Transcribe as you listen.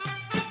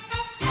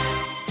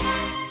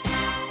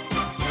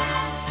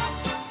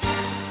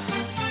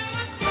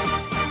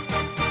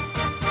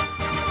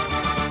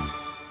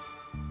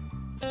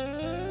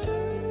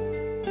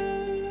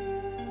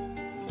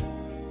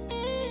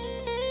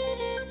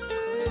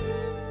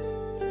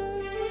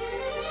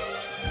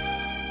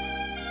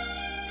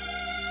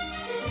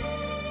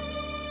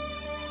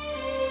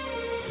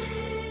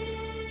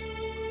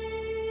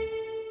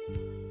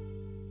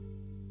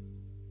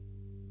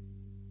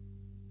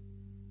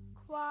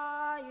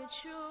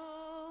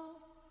true,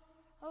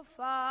 a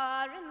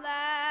foreign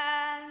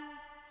land,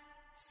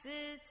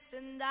 sits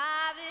and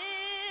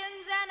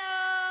divines an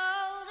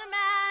older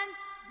man.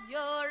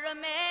 You're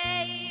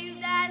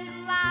amazed at his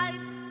life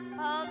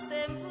of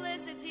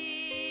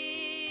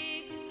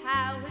simplicity,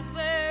 how his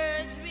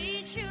words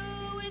reach you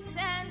with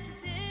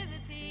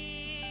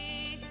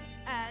sensitivity,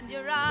 and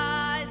your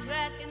eyes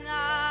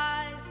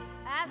recognize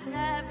as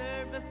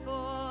never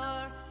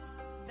before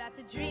that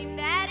the dream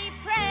that he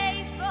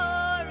prays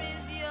for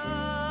is yours.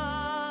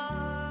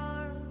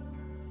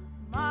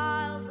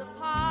 Miles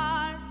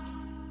apart,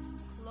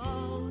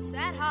 close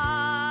at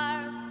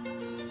heart,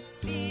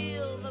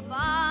 feel the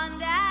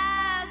bond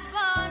as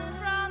one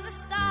from the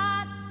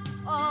start.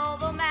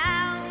 Although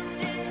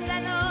mountains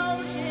and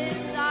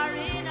oceans are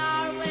in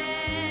our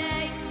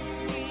way,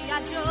 we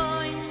are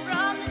joined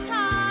from the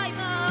time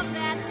of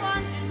that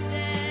wondrous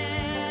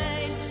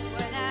day,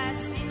 when at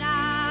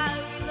Sinai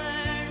we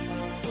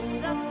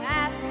learned the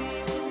path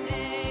we would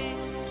take,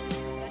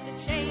 that the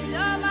chains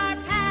of our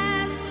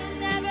past will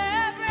never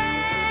break.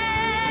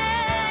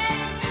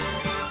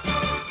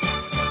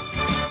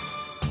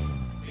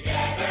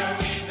 Together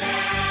we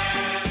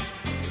dance,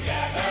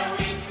 together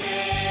we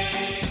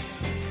sing,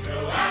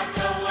 throughout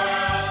the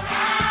world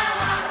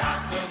how our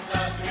octopus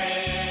does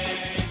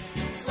ring.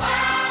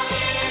 While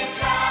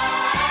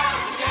Israel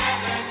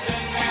together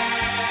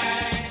today,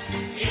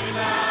 even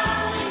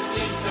though we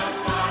seem so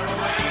far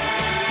away.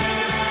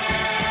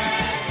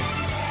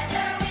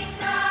 Together we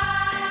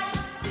cry,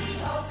 we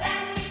hope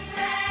and we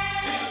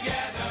pray.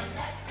 Together,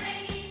 let's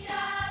bring each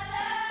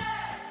other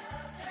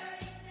closer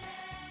each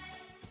day.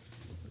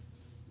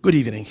 Good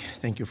evening.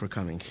 Thank you for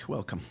coming.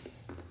 Welcome.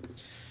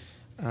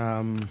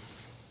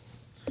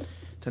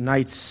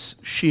 Tonight's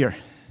shir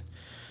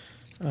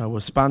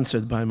was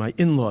sponsored by my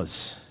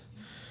in-laws,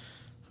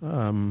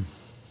 Reb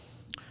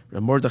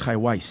Mordechai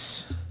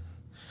Weiss,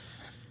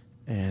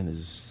 and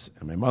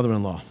my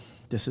mother-in-law.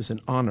 This is in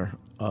honor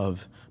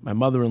of my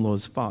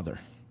mother-in-law's father,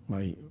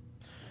 my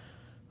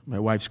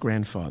wife's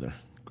grandfather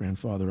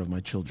of my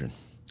children.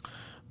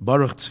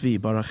 Baruch Tzvi,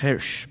 Baruch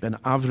Hirsch, ben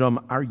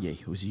Avram Aryeh,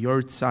 whose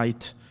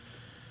yortzeit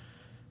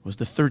was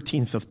the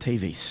 13th of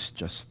Teves,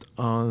 just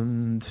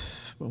on,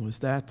 what was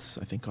that?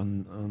 I think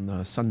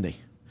on Sunday.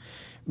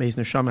 May his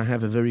neshama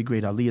have a very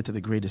great aliyah to the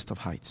greatest of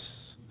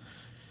heights.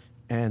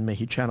 And may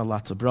he channel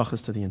lots of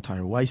brachas to the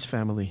entire Weiss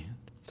family,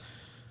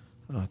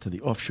 to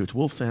the offshoot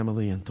Wolf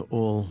family, and to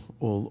all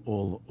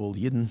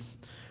Yidden,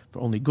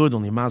 for only good,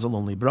 only mazel,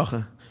 only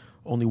bracha,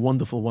 only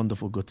wonderful,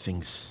 wonderful good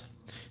things.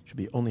 Should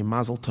be only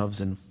mazel tovs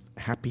and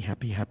happy,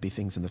 happy, happy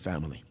things in the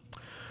family.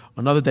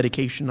 Another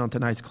dedication on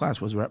tonight's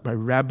class was by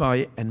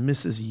Rabbi and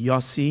Mrs.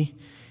 Yossi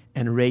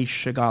and Ray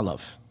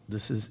Shagalov.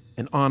 This is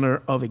in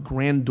honor of a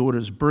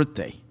granddaughter's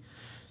birthday,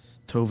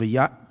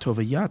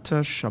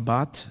 Tovayata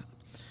Shabbat,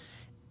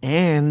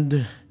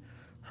 and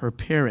her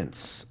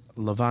parents,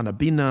 Lavana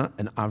Bina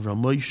and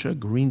Avram Moshe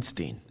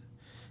Greenstein,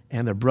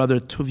 and their brother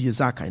Tuvia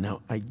Zakai.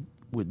 Now, it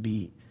would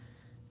be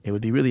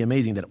really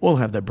amazing that all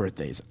have their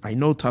birthdays. I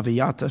know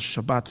Tovayata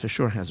Shabbat for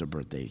sure has a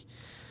birthday.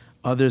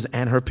 Others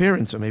and her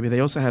parents, or maybe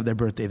they also have their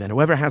birthday then.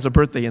 Whoever has a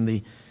birthday in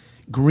the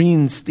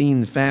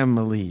Greenstein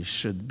family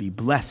should be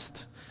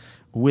blessed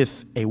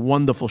with a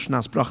wonderful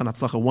Shnas Bracha and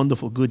Atzlach, a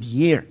wonderful good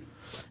year,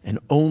 and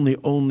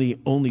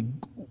only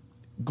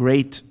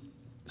great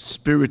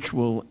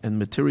spiritual and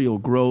material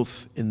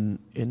growth in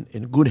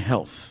good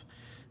health,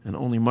 and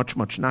only much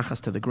nachas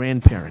to the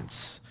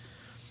grandparents,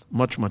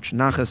 much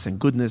nachas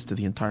and goodness to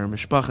the entire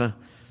mishpacha,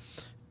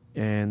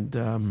 and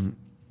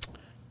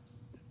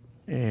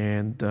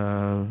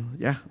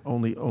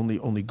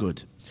only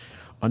good.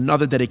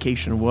 Another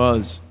dedication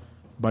was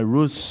by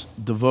Ruth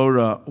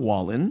Devora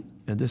Wallin,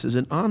 and this is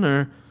in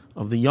honor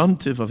of the Yom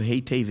Tiv of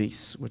Hey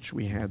Teves, which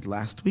we had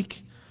last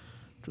week.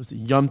 It was a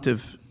Yom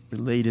Tiv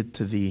related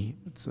to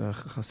it's a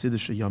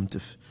Hasidic Yom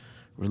Tiv,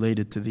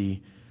 related to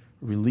the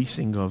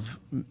releasing of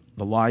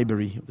the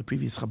library of the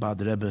previous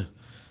Chabad Rebbe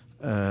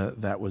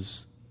that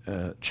was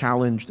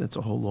challenged. That's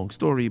a whole long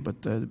story, but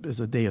it's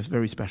a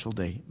very special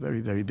day, very,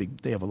 very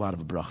big day of a lot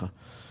of bracha.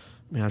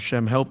 May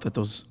Hashem help that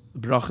those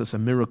brachas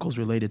and miracles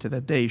related to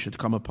that day should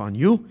come upon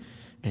you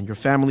and your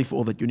family for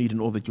all that you need and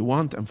all that you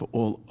want, and for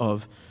all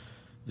of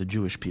the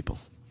Jewish people.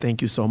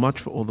 Thank you so much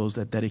for all those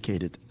that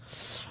dedicated.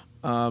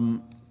 I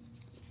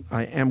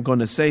am going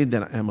to say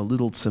that I am a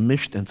little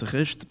tzamisht and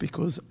tzechisht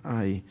because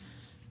I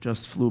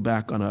just flew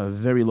back on a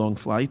very long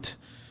flight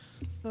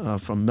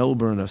from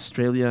Melbourne,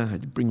 Australia. I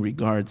bring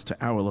regards to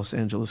our Los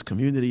Angeles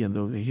community, and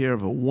over here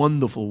of a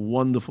wonderful,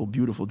 wonderful,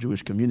 beautiful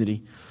Jewish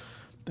community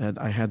that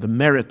I had the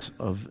merit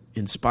of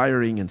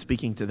inspiring and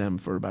speaking to them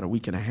for about a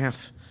week and a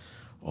half,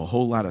 a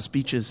whole lot of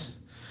speeches.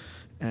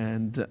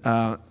 And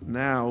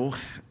now,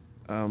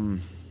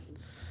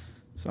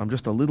 so I'm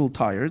just a little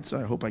tired, so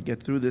I hope I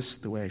get through this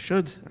the way I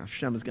should.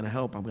 Hashem is going to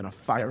help. I'm going to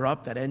fire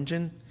up that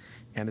engine,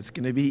 and it's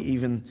going to be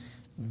even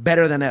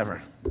better than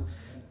ever.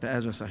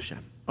 Be'ezras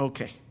Hashem.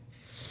 Okay.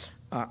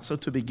 So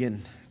to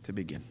begin,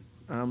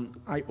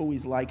 I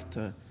always like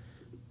to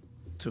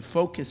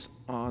focus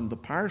on the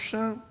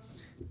parsha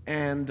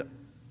and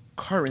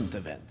current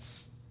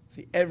events.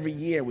 See, every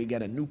year we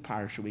get a new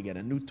parsha, we get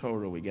a new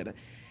Torah,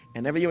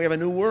 and every year we have a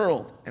new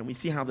world, and we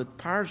see how the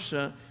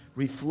parsha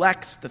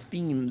reflects the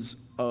themes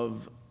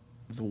of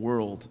the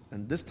world.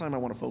 And this time I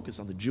want to focus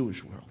on the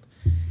Jewish world.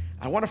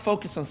 I want to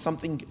focus on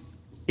something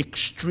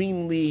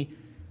extremely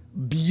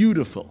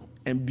beautiful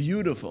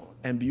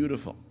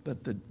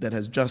that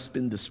has just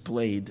been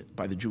displayed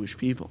by the Jewish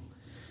people,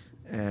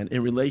 and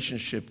in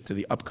relationship to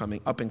the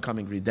up and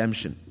coming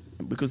redemption,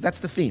 because that's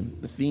the theme.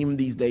 The theme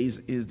these days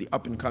is the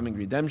up and coming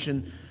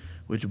redemption,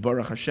 which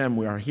Baruch Hashem,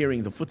 we are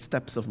hearing the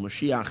footsteps of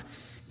Mashiach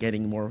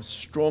getting more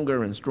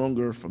stronger and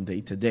stronger from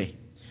day to day.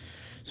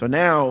 So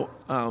now,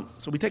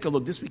 we take a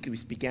look. This week we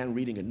began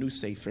reading a new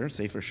Sefer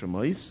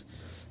Shemos,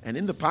 and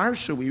in the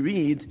parsha we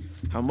read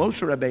how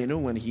Moshe Rabbeinu,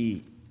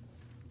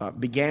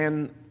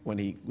 when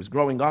he was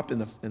growing up in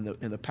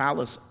the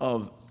palace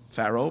of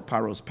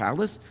Pharaoh's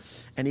palace,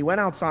 and he went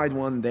outside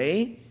one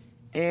day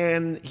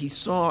and he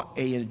saw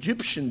an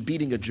Egyptian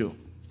beating a Jew.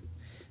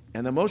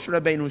 And the Moshe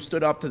Rabbeinu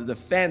stood up to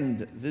defend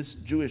this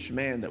Jewish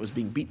man that was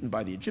being beaten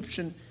by the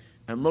Egyptian,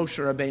 and Moshe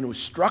Rabbeinu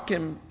struck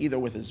him either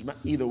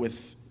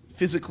with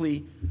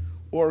physically,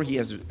 or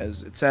as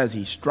it says,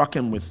 he struck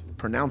him with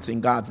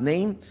pronouncing God's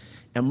name,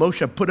 and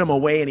Moshe put him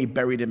away and he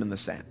buried him in the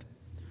sand.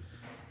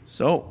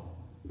 So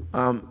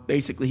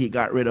basically he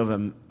got rid of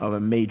a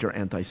major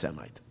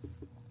anti-Semite.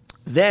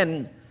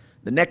 Then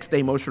the next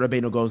day Moshe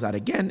Rabbeinu goes out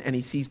again and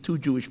he sees two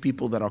Jewish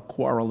people that are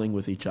quarreling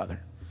with each other,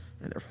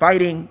 and they're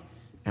fighting,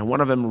 and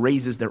one of them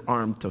raises their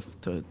arm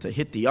to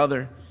hit the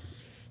other.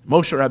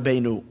 Moshe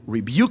Rabbeinu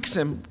rebukes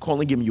him,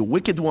 calling him, "You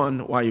wicked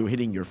one, why are you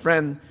hitting your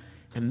friend?"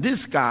 And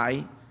this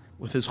guy,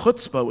 with his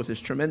chutzpah, with his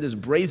tremendous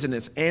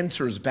brazenness,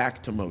 answers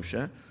back to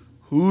Moshe,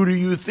 "Who do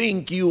you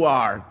think you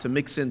are to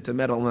mix in, to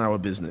meddle in our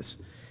business?"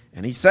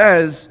 And he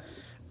says,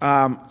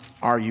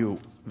 "Are you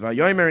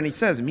Vayomer?" And he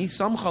says, "Mi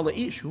samcha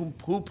la'ish." Who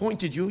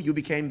appointed you? You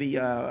became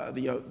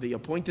the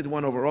appointed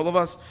one over all of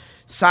us.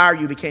 Sar,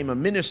 you became a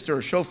minister.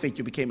 Shofet,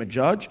 you became a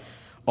judge.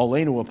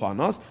 Oleinu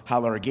upon us.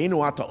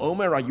 Halargenu ata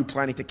omer. Are you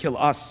planning to kill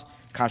us?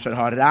 Kasher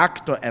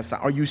harakto esa.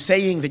 Are you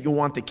saying that you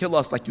want to kill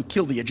us like you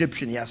killed the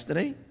Egyptian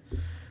yesterday?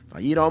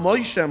 Vayira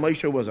Moshe.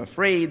 Moshe was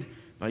afraid.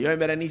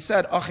 Vayomer, and he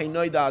said, "Achei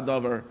noida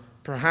adavar.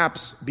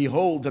 Perhaps,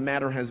 behold, the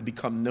matter has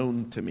become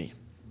known to me."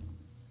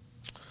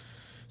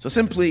 So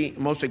simply,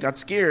 Moshe got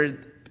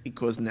scared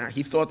because now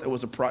he thought it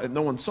was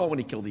no one saw when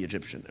he killed the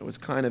Egyptian. It was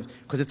kind of,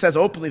 because it says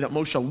openly that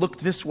Moshe looked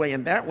this way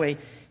and that way.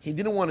 He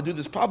didn't want to do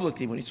this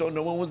publicly. When he saw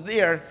no one was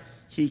there,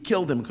 he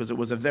killed him, because it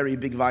was a very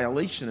big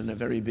violation and a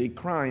very big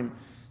crime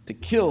to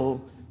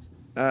kill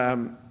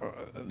one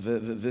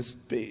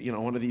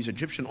of these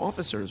Egyptian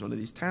officers, one of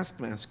these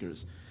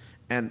taskmasters,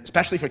 and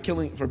especially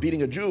for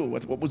beating a Jew.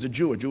 What was a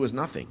Jew? A Jew is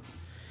nothing.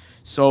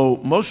 So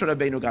Moshe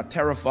Rabbeinu got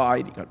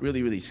terrified. He got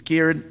really, really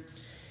scared.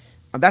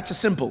 And that's a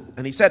simple.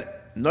 And he said,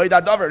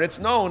 "Noida davar, it's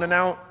known, and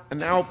now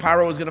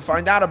Paro is going to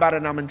find out about it,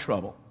 and I'm in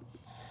trouble."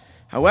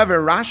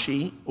 However,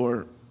 Rashi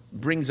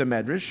brings a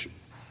medrash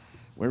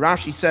where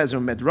Rashi says,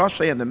 and the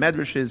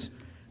medrash is,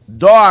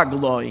 "Dog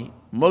loy."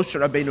 Moshe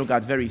Rabbeinu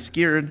got very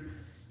scared.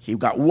 He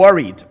got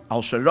worried.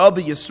 Al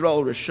sharabi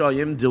Yisrael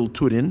rishayim dil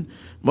turin.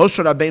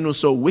 Moshe Rabbeinu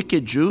saw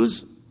wicked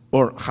Jews,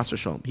 or chas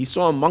v'shalom. He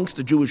saw amongst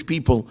the Jewish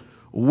people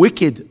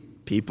wicked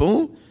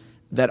people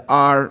that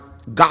are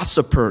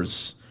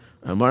gossipers.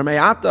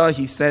 Marmayata,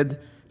 he said,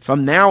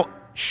 from now,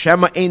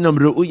 Shema einam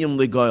re'uyim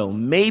legoil.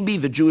 Maybe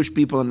the Jewish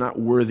people are not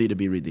worthy to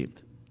be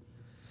redeemed.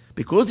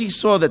 Because he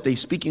saw that they're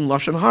speaking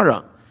Lashon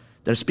Hara.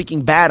 They're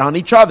speaking bad on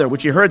each other,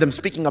 which he heard them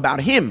speaking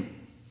about him.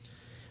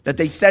 That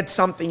they said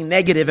something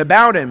negative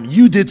about him.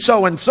 You did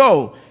so and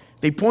so.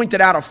 They pointed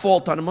out a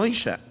fault on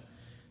Moshe.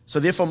 So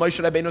therefore Moshe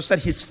Rabbeinu said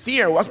his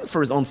fear wasn't for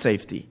his own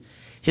safety.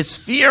 His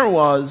fear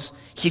was,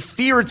 he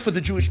feared for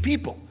the Jewish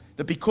people.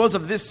 That because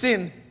of this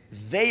sin,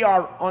 they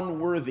are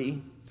unworthy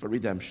for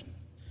redemption.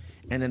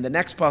 And in the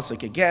next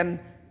pasuk again,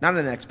 not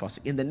in the next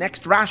pasuk, in the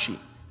next Rashi,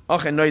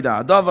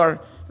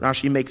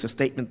 Rashi makes a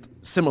statement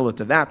similar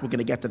to that. We're going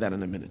to get to that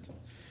in a minute.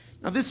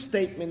 Now this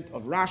statement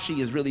of Rashi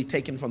is really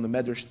taken from the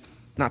Medrash.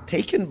 Not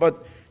taken,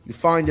 but you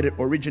find that it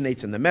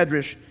originates in the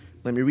Medrash.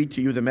 Let me read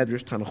to you the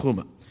Medrash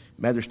Tanchuma.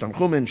 Medrash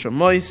Tanchuma in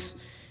Shemos.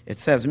 It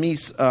says,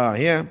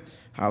 here,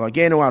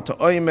 Halagenu ata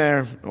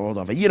oimer,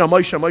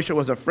 Moshe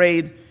was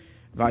afraid.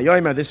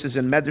 Vayomer, this is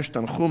in Medrash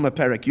Tanchuma,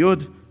 Perek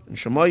Yud, in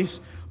Shemos.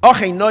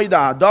 Ochei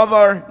noida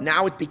adavar,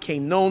 now it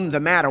became known the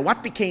matter.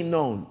 What became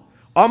known?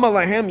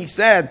 Amalahem, he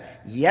said,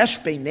 Yesh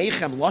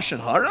beinechem lashon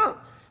hara?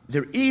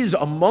 There is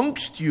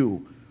amongst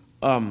you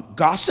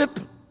gossip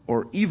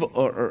or evil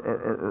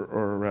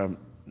or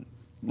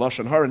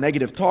lashon hara,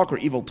 negative talk or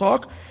evil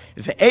talk.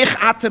 Ve'ech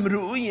atem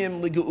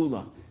ru'uyim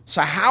legeula.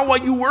 So how are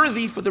you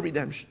worthy for the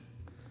redemption?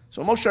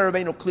 So Moshe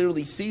Rabbeinu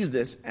clearly sees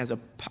this as a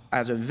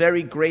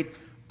very great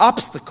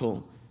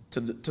obstacle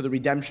to the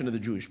redemption of the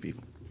Jewish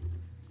people.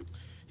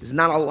 He's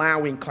not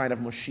allowing kind of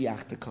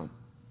Mashiach to come.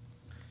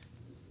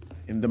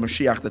 In the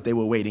Mashiach that they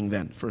were waiting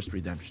then, first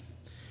redemption.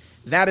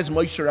 That is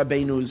Moshe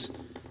Rabbeinu's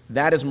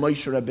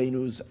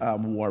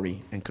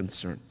worry and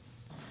concern.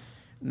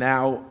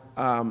 Now,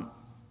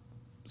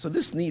 so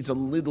this needs a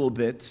little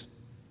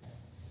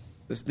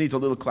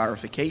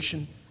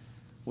clarification.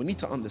 We need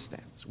to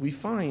understand. So we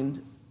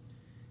find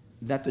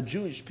that the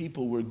Jewish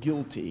people were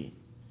guilty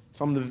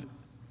from the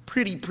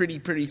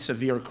pretty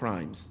severe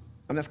crimes.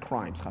 And not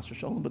crimes, chas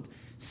v'sholom, but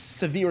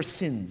severe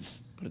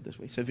sins, put it this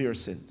way, severe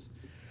sins.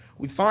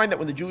 We find that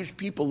when the Jewish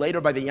people,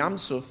 later by the Yam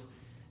Suf,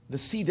 the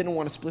sea didn't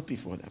want to split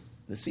before them.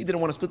 The sea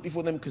didn't want to split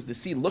before them because the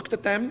sea looked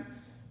at them,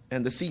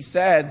 and the sea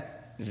said,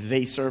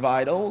 they serve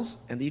idols,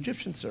 and the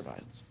Egyptians serve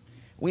idols.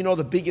 We know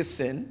the biggest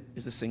sin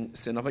is the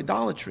sin of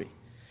idolatry.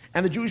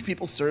 And the Jewish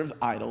people served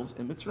idols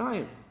in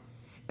Mitzrayim.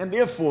 And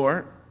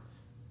therefore,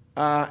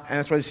 and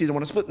that's why the sea didn't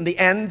want to split. In the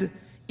end,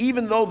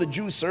 even though the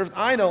Jews served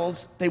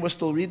idols, they were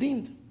still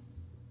redeemed.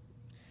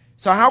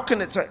 So how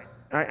can it...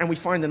 And we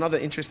find another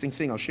interesting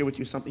thing. I'll share with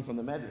you something from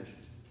the Medrash.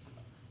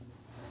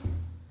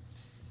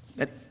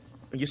 That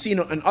you see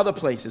in other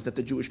places that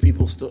the Jewish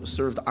people still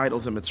served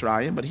idols in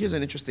Mitzrayim, but here's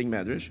an interesting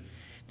Medrash.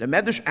 The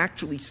Medrash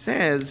actually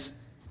says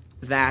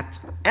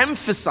that,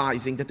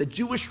 emphasizing that the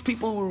Jewish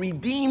people were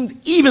redeemed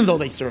even though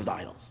they served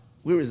idols.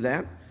 Where is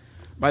that?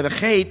 By the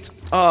chait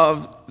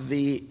of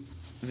the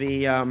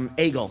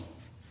egel.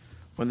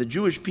 When the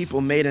Jewish people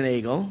made an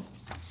egel,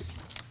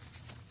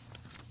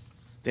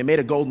 they made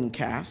a golden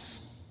calf.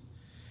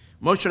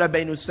 Moshe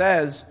Rabbeinu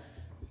says,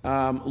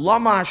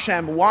 Lama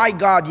Hashem, why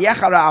God,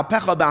 Yechara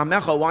alpecha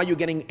ba'amecha, why are you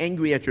getting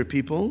angry at your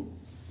people?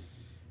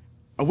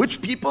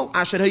 Which people?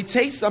 Asher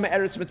ha'itzeisam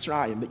eretz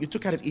Mitzrayim, that you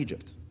took out of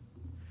Egypt.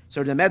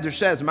 So the Medrash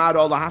says, Ma'ar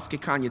ola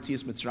haskekan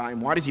yetzias Mitzrayim.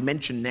 Why does he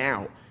mention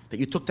now that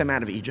you took them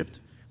out of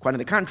Egypt? Quite on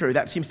the contrary,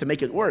 that seems to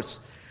make it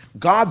worse.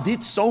 God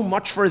did so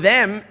much for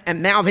them,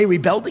 and now they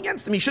rebelled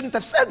against him. He shouldn't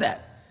have said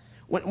that.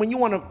 When you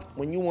want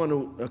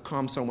to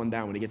calm someone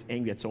down when he gets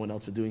angry at someone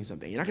else for doing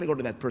something, you're not going to go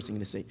to that person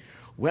and say,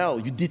 well,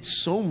 you did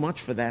so much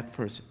for that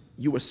person.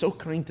 You were so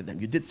kind to them.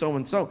 You did so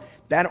and so.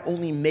 That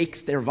only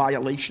makes their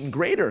violation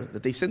greater,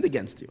 that they sinned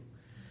against you.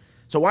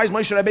 So why is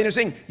Moshe Rabbeinu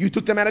saying, you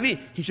took them out of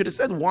Egypt? He should have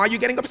said, why are you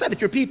getting upset at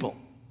your people?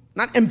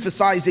 Not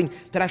emphasizing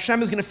that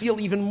Hashem is going to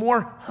feel even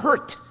more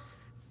hurt,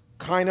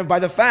 kind of by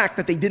the fact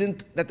that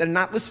they're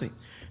not listening.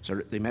 So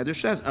the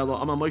Medrash says,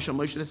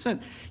 Moshe has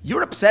said,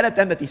 you're upset at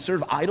them that they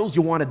serve idols?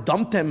 You want to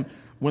dump them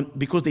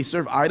because they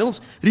serve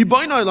idols?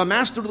 Ribono,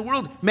 master of the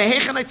world,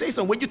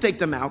 when you take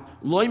them out,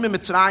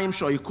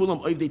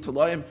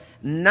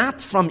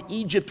 not from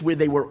Egypt where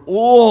they were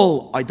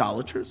all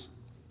idolaters.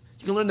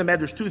 You can learn the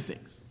Medrash two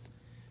things.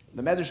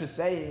 The Medrash is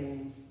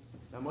saying,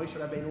 now Moshe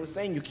Rabbeinu was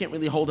saying, you can't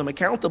really hold them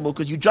accountable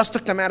because you just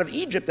took them out of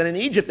Egypt, and in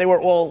Egypt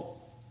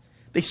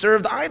they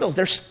served idols.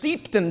 They're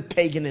steeped in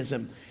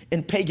paganism,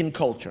 in pagan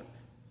culture.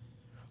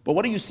 But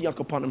what do you see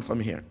upon him from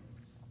here?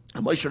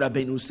 And Moshe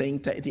Rabbeinu is saying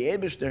to the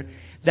Eibishter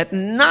that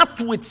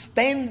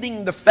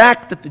notwithstanding the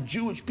fact that the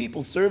Jewish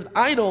people served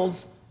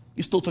idols,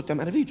 you still took them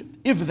out of Egypt.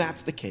 If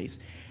that's the case,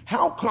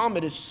 how come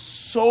it is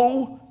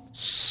so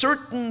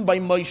certain by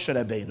Moshe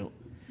Rabbeinu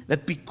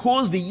that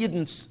because the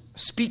Yidden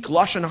speak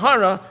Lashon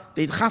Hara,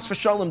 they chas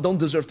v'shalom don't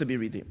deserve to be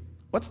redeemed?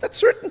 What's that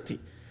certainty?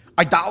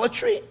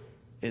 Idolatry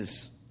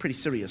is pretty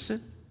serious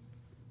sin.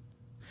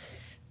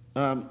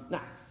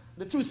 Now,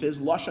 the truth is,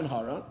 Lashon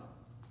Hara,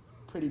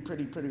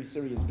 pretty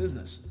serious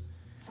business.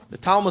 The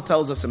Talmud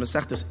tells us in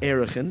Masechtas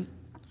Erechin,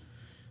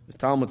 the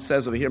Talmud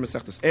says over here,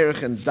 Masechtas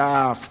Erechin,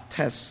 Daf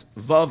Tes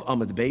Vav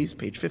Amud Beis,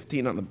 page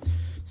 15 on the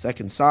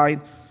second side,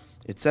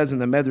 it says in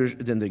the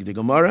Medrash, in the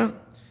Gemara,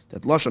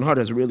 that Lashon Hara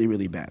is really,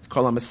 really bad.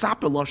 Kol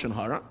ha-mesapeh Lashon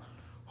Hara,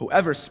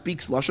 whoever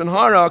speaks Lashon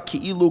Hara,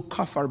 ki'ilu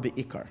kafar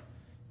be'ikar.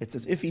 It's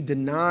as if he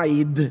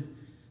denied,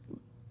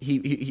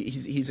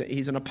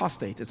 he's an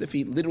apostate, as if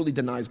he literally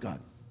denies God.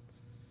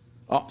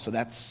 Oh, so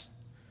that's...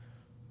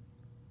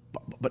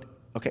 But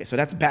okay, so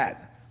that's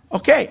bad.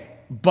 Okay,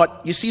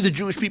 but you see the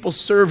Jewish people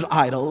served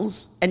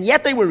idols, and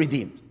yet they were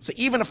redeemed. So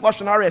even if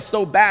Lashon Hara is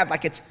so bad,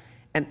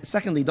 and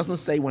secondly, it doesn't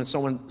say when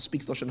someone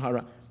speaks Lashon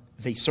Hara,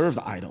 they serve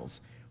the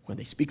idols. When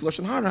they speak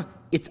Lashon Hara,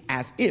 it's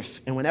as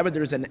if. And whenever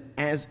there's an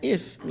as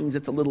if, it means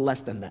it's a little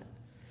less than that.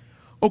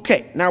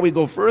 Okay, now we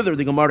go further.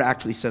 The Gemara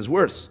actually says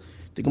worse.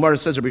 The Gemara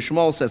says, Rabbi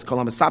Shmuel says, Kol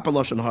ha-mesapeh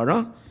Lashon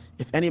Hara,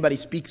 if anybody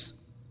speaks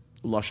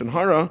Lashon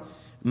Hara,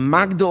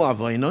 Magdal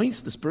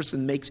Avonos, this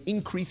person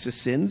increases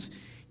sins,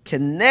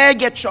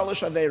 Keneget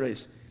Shalosh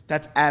Averos,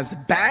 that's as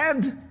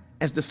bad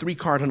as the three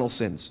cardinal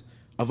sins.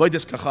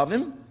 Avodas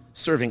Kachavim,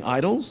 serving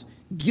idols,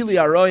 Gili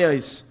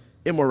Aroyos,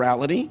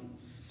 immorality,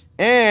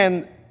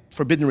 and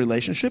forbidden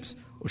relationships,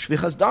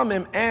 Ushvichas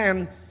Damim,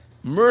 and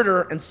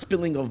murder and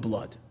spilling of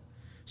blood.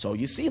 So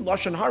you see,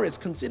 Lashon Hara is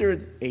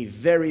considered a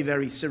very,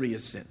 very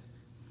serious sin.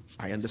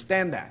 I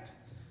understand that.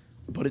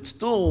 But it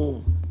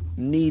still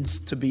needs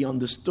to be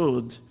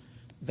understood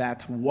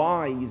that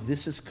why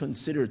this is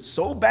considered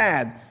so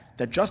bad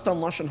that just on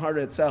Lashon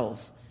Hara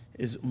itself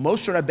is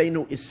Moshe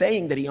Rabbeinu is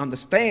saying that he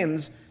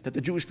understands that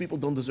the Jewish people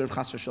don't deserve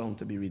chas v'shalom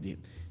to be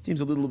redeemed.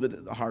 Seems a little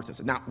bit hard to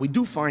say. Now, we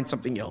do find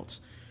something else.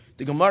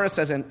 The Gemara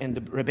says, and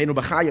the Rabbeinu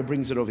Bachaya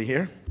brings it over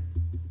here,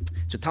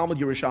 it's a Talmud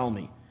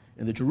Yerushalmi.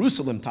 In the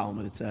Jerusalem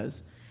Talmud it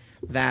says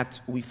that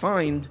we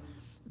find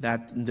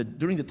that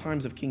during the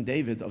times of King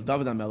David, of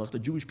David HaMelech, the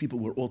Jewish people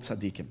were all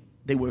tzaddikim.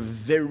 They were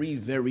very,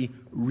 very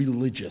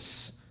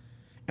religious.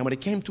 And when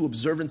it came to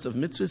observance of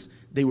mitzvahs,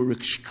 they were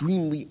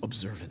extremely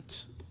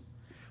observant.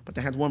 But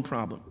they had one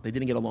problem. They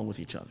didn't get along with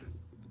each other.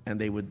 And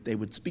they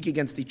would speak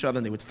against each other,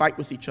 and they would fight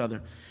with each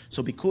other.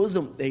 So because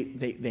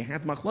they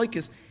had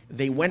machlokes,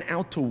 they went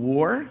out to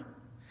war.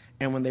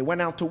 And when they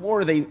went out to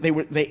war,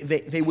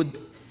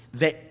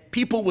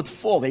 people would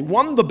fall. They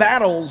won the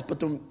battles,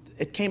 but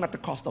it came at the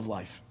cost of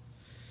life.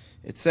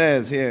 It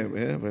says here,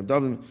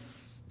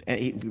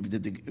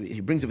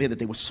 he brings over here that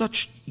they were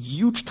such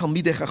huge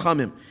Talmidei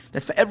Chachamim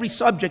that for every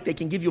subject they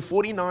can give you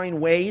 49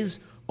 ways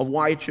of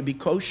why it should be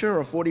kosher,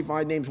 or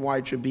 45 names why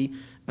it should be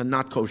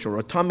not kosher,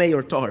 or tamei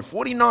or tahor.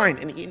 49,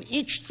 and in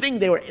each thing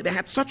they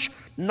had such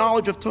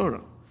knowledge of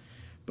Torah,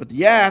 but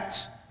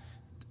yet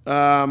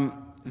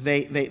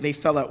they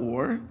fell at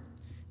war,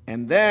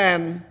 and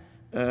then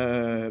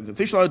they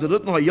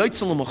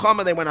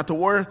went out to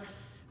war.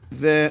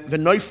 The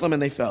Neiflim,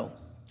 and they fell.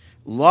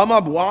 Lama,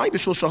 why?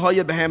 Because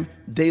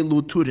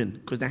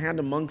they had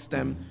amongst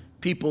them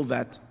people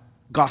that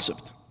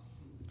gossiped.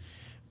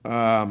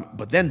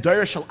 But then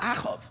Dara Shal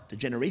Achav, the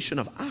generation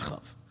of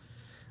Achav.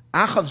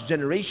 Achav's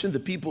generation, the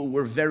people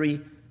were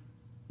very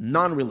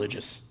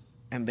non-religious,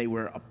 and they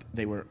were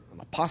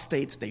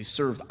apostates. They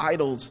served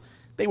idols.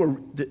 They were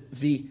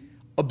the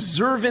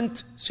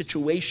observant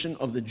situation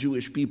of the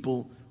Jewish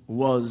people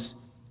was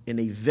in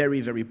a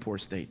very, very poor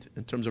state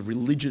in terms of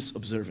religious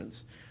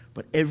observance.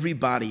 But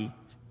everybody,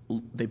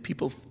 the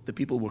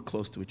people were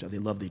close to each other. They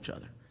loved each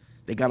other.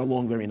 They got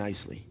along very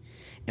nicely,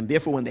 and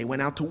therefore, when they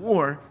went out to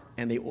war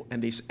and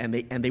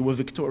they were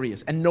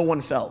victorious, and no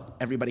one fell,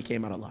 everybody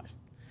came out alive.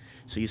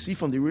 So you see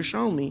from the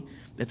Yerushalmi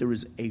that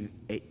there's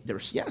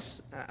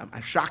as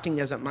shocking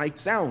as it might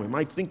sound, we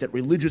might think that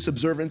religious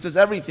observance is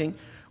everything.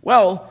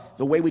 Well,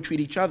 the way we treat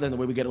each other and the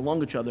way we get along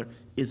with each other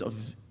is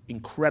of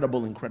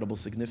incredible, incredible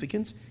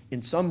significance.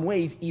 In some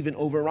ways, even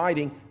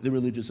overriding the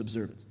religious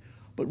observance.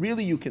 But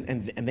really, you can,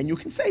 and then you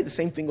can say the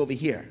same thing over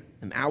here.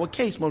 In our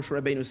case, Moshe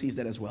Rabbeinu sees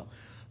that as well.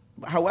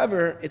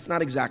 However, it's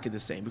not exactly the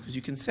same, because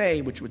you can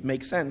say, which would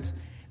make sense,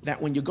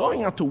 that when you're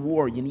going out to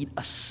war, you need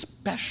a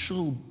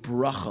special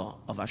bracha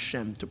of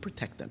Hashem to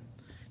protect them.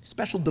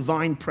 Special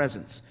divine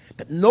presence.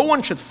 That no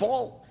one should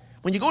fall.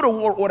 When you go to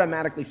war,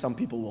 automatically some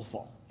people will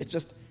fall. It's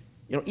just,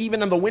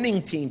 even on the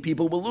winning team,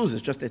 people will lose.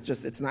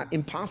 It's not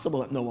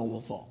impossible that no one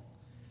will fall.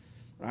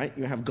 Right?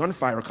 You have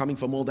gunfire coming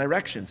from all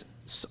directions.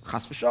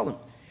 Chas v'shalom.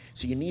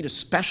 So you need a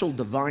special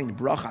divine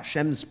bracha,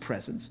 Hashem's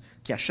presence.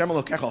 Ki Hashem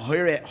Elokecha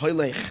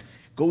hoylech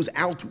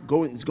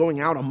is going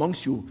out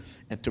amongst you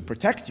and to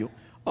protect you.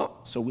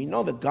 So we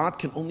know that God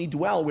can only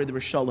dwell where there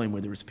is shalom,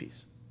 where there is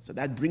peace. So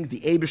that brings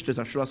the Eibishter's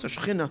Ashras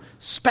HaShechina,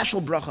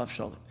 special bracha of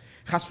shalom.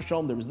 Chas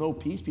v'shalom, there is no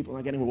peace. People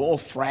are we're all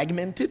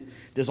fragmented.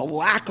 There's a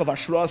lack of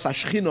Ashras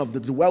HaShechina, of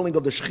the dwelling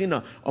of the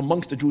Shechina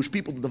amongst the Jewish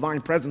people. The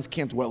divine presence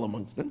can't dwell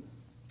amongst them.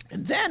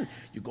 And then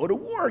you go to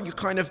war, you're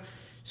kind of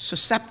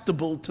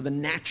susceptible to the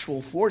natural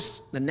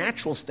force, the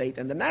natural state,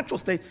 and the natural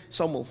state,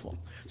 some will fall.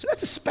 So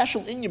that's a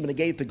special inyan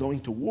negate to going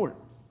to war.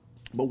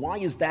 But why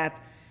is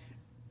that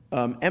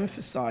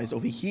emphasized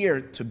over here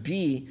to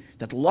be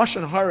that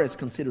Lashon Hara is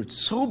considered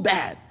so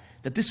bad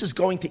that this is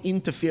going to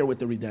interfere with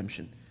the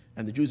redemption?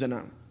 And the Jews are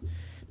not.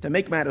 To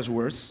make matters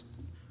worse,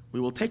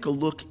 we will take a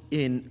look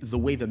in the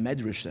way the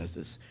Medrash says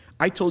this.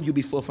 I told you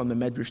before from the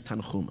Medrash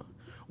Tanchuma,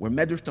 where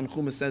Medrash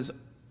Tanchuma says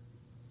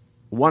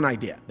one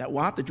idea,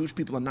 that the Jewish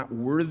people are not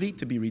worthy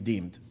to be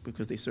redeemed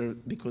because they spoke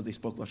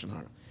Lashon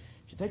Hara.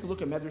 If you take a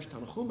look at Medrash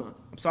Tanchuma,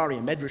 a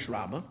Medrash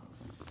Rabbah.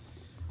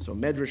 So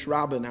Medrash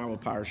Rabbah in our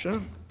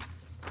parsha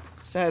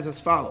says as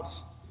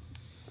follows.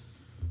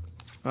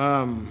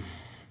 Okay,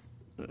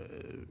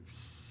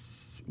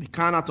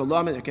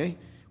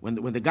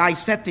 when the guy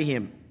said to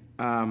him,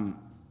 the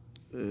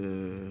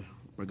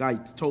guy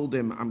told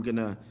him,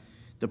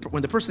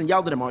 when the person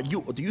yelled at him,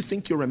 do you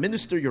think you're a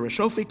minister, you're a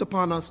shofet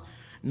upon us?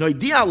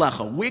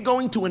 We're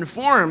going to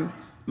inform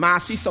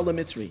Ma'asisa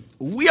L'Mitzri.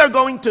 We are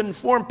going to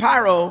inform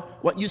Paro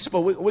what you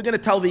spoke. We're going to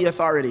tell the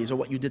authorities or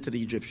what you did to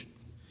the Egyptian.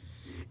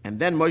 And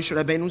then Moshe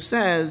Rabbeinu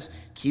says,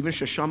 Kivin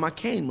Sheshama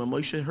Kain, when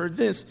Moshe heard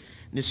this,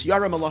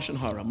 Nisyara Lashon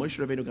Hara. Moshe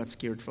Rabbeinu got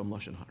scared from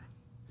Lashon Hara.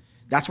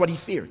 That's what he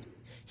feared.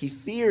 He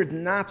feared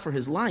not for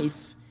his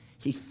life.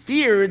 He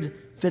feared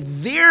for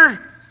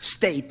their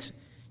state.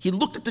 He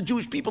looked at the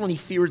Jewish people and he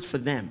feared for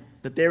them,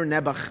 that they're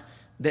Nebuch.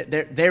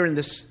 They're in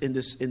this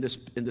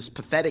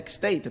pathetic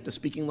state that they're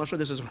speaking Lashon.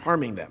 This is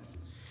harming them.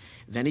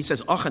 Then he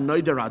says,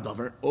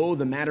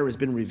 the matter has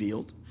been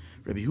revealed.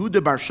 Rabbi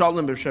Yehuda bar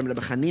Shalom b'shem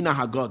Rabbi Chanina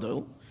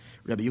HaGadol.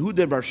 Rabbi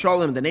Yehuda bar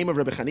Shalom in the name of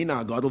Rabbi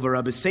Chanina HaGadol.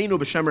 Rabbi Seinu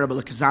b'shem Rabbi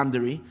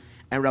Alexandri.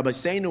 And Rabbi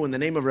Seinu in the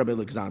name of Rabbi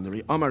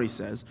Alexandri. Amar, he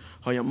says,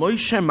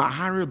 Moshe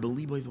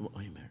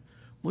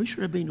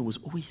Rabbeinu was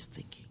always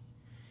thinking.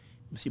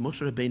 You see,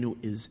 Moshe Rabbeinu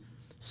is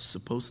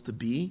supposed to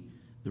be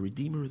the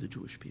redeemer of the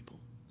Jewish people.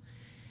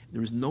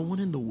 There is no one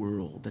in the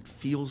world that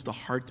feels the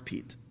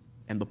heartbeat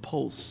and the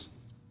pulse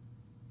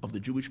of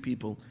the Jewish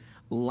people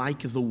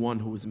like the one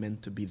who is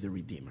meant to be the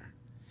Redeemer.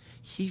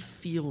 He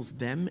feels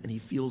them and he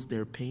feels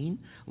their pain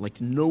like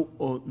no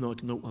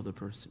other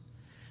person.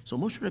 So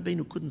Moshe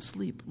Rabbeinu couldn't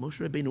sleep.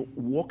 Moshe Rabbeinu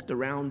walked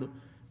around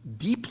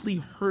deeply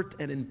hurt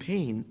and in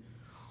pain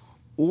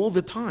all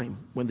the time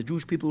when the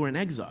Jewish people were in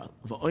exile.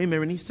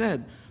 And he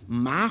said,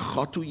 Ma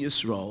chatu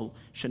Yisrael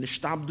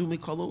shenishtabdu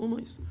mikol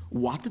ha'umayis.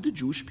 What did the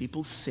Jewish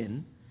people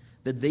sin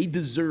that they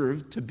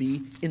deserved to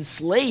be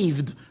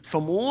enslaved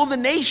from all the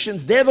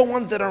nations? They're the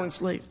ones that are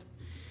enslaved.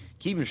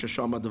 When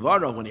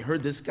he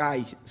heard this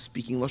guy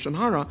speaking Lashon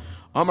Hara,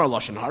 Amar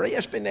Lashon Hara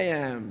yesh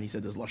b'neihem. He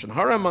said, there's Lashon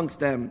Hara amongst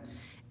them.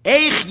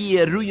 Eich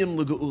yeruyim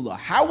l'geula.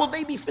 How will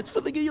they be fit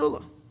for the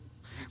Geula?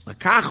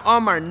 L'kach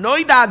Amar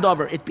noida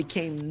davar. It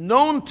became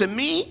known to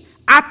me.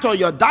 Ato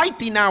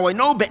yodaiti. Now I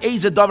know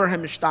be'eze davar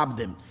hem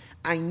ishtabdim.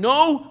 I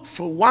know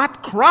for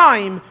what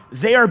crime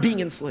they are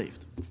being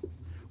enslaved.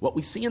 What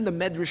we see in the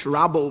Medrash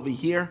Rabbah over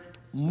here,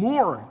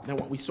 more than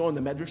what we saw in the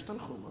Medrash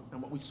Tanchuma,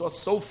 and what we saw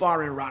so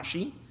far in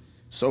Rashi,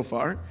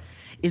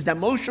 is that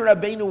Moshe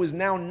Rabbeinu is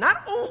now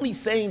not only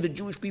saying the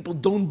Jewish people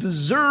don't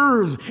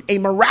deserve a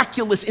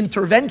miraculous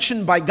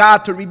intervention by God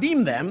to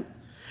redeem them.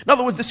 In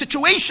other words, the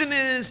situation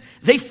is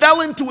they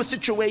fell into a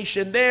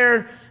situation.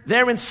 They're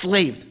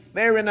enslaved.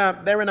 They're in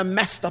a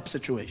messed up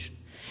situation.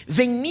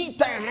 They need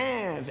to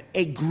have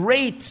a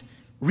great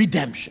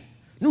redemption.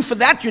 Now, for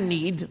that you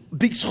need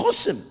big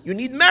zchusim. You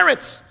need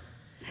merits.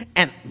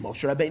 And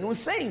Moshe Rabbeinu is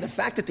saying the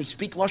fact that they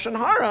speak Lashon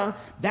Hara,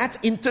 that's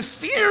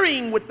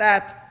interfering with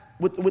that.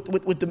 With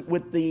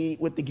the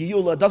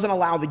Geula, doesn't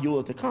allow the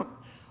Geula to come.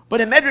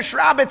 But in Medrash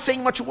Rabbah, it's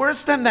saying much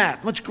worse than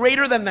that, much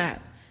greater than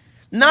that.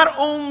 Not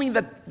only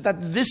that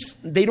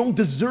they don't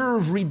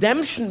deserve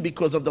redemption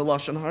because of the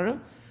Lashon Hara,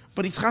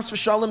 but it's Chas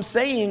v'Shalom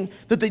saying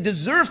that they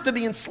deserve to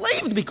be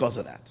enslaved because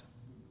of that.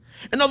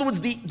 In other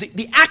words,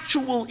 the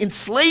actual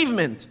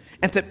enslavement,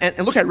 and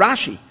look at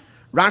Rashi.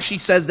 Rashi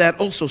says that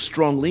also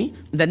strongly.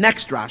 The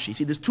next Rashi,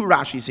 see, there's two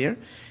Rashis here.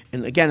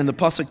 And again, in the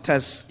Pasuk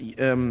Tes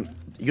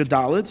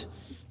Yudalid,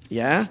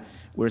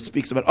 where it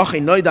speaks about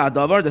Achei Noida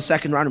Adavar, the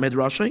second round of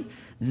Medrashi.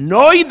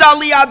 Noida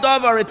li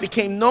Adavar, it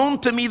became known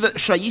to me that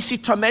Shayisi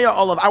Tameya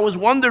Olav. I was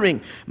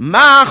wondering,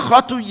 Ma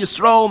Chatu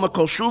Yisrael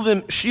Makol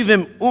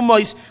Shivim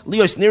Umois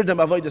Lios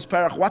Nirdem Avodas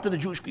Perach. What did the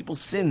Jewish people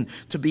sin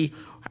to be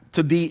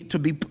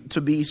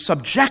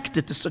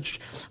subjected to such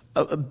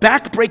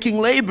backbreaking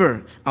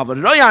labor?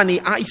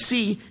 Avaroyani, I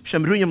see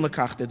Shemruyim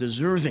Lekach. They're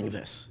deserving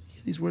this.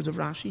 These words of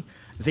Rashi.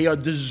 They are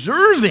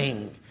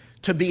deserving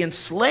to be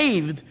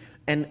enslaved.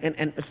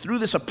 And through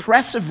this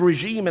oppressive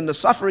regime and the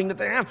suffering that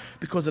they have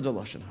because of the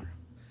Lashon Hara.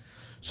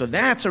 So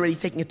that's already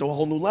taking it to a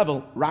whole new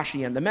level,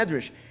 Rashi and the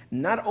Medrash.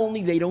 Not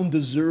only they don't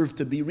deserve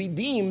to be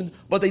redeemed,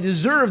 but they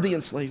deserve the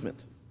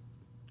enslavement.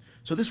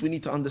 So this we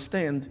need to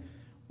understand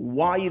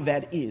why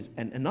that is.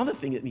 And another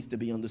thing that needs to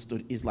be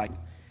understood is like,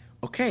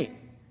 okay,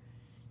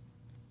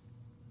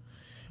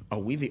 are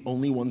we the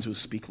only ones who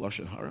speak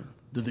Lashon Hara?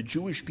 Do the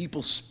Jewish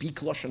people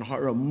speak Lashon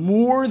Hara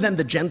more than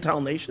the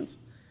Gentile nations?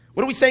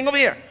 What are we saying over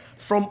here?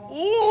 From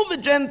all the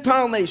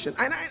Gentile nations,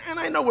 and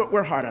I know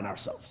we're hard on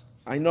ourselves.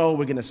 I know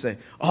we're going to say,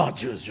 oh,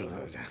 Jews.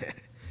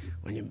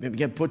 When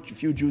you put a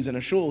few Jews in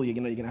a shul, you're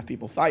going to have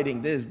people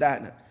fighting, this,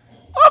 that.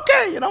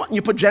 Okay, you know what?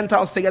 You put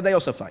Gentiles together, they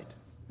also fight.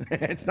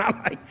 It's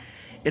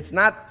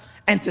not,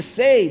 and to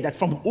say that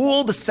from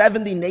all the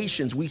 70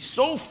 nations, we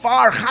so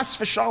far, chas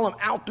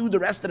v'shalom, outdo the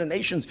rest of the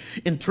nations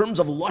in terms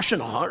of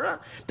Lashon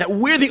Hara, that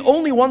we're the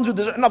only ones who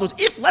deserve. In other words,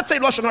 if, let's say,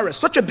 Lashon Hara is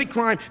such a big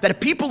crime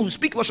that people who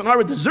speak Lashon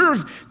Hara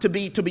deserve to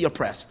be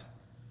oppressed.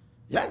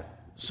 Yeah.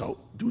 So,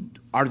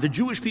 are the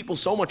Jewish people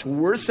so much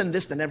worse in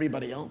this than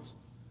everybody else?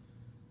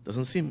 It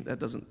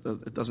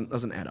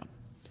doesn't add up.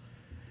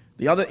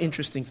 The other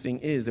interesting thing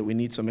is that we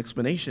need some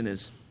explanation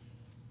is,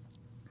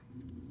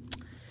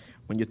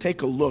 when you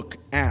take a look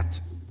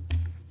at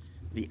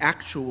the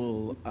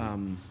actual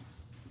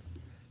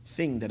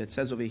thing that it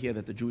says over here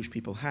that the Jewish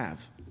people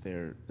have,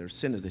 their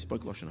sin is they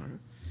spoke Lashon Hara.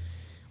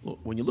 Well,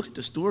 when you look at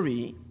the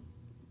story,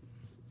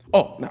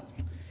 now,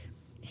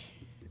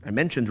 I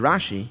mentioned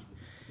Rashi.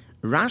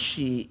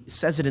 Rashi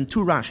says it in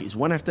two Rashis,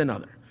 one after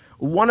another.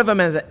 One of them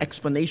has an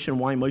explanation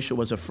why Moshe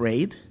was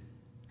afraid,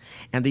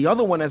 and the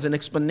other one has an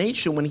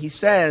explanation when he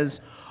says,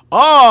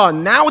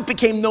 now it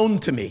became known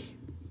to me.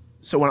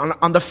 So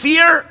on the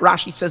fear,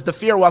 Rashi says the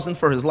fear wasn't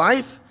for his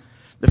life.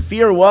 The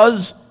fear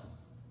was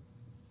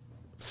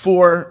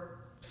for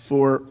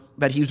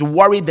that he's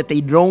worried that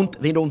they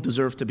don't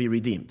deserve to be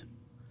redeemed.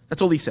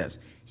 That's all he says.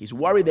 He's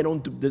worried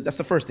that's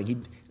the first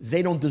thing.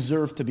 They don't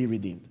deserve to be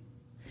redeemed.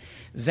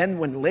 Then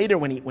when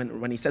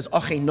he says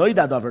Achei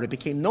Noida Davar, it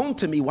became known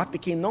to me. What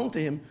became known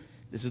to him?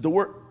 This is a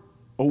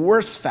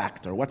worse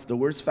factor. What's the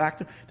worst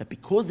factor? That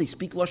because they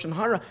speak Lashon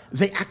Hara,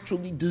 they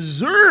actually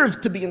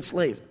deserve to be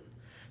enslaved.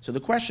 So the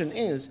question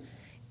is,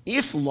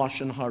 if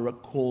Lashon Hara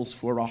calls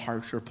for a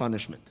harsher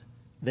punishment,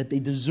 that they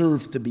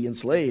deserve to be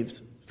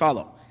enslaved,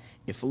 follow.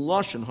 If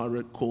Lashon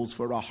Hara calls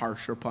for a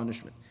harsher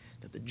punishment,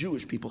 that the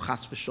Jewish people,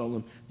 chas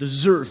v'shalom,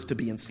 deserve to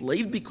be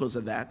enslaved because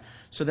of that,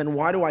 so then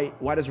why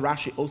does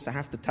Rashi also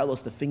have to tell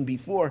us the thing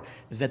before,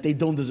 that they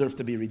don't deserve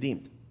to be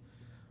redeemed?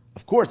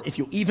 Of course, if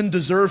you even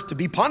deserve to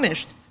be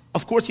punished,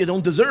 of course you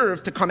don't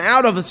deserve to come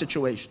out of a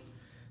situation.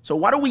 So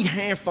what do we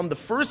have from the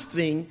first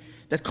thing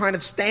that kind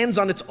of stands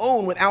on its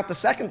own without the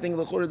second thing?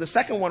 The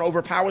second one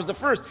overpowers the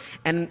first.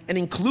 And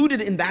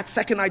included in that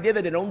second idea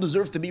that they don't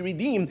deserve to be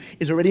redeemed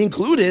is already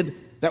included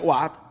that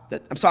what?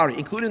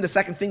 Included in the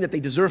second thing that they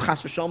deserve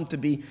chas v'shalom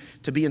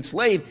to be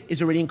enslaved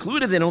is already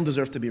included they don't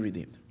deserve to be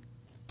redeemed.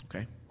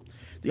 Okay?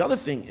 The other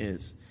thing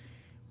is,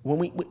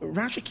 when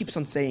Rashi keeps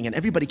on saying, and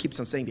everybody keeps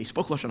on saying, they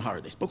spoke Lashon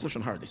Hara, they spoke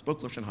Lashon Hara, they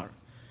spoke Lashon Hara.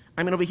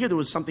 I mean, over here there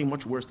was something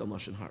much worse than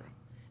Lashon Hara.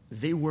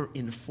 They were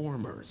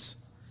informers.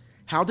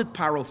 How did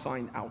Paro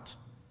find out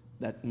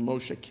that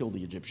Moshe killed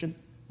the Egyptian?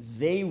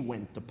 They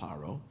went to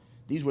Paro.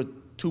 These were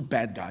two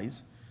bad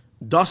guys,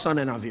 Dasan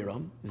and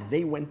Aviram.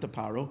 They went to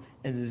Paro,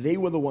 and they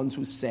were the ones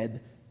who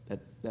said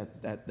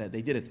that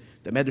they did it.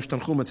 The Medrash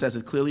Tanchuma says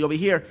it clearly over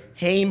here.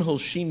 Haim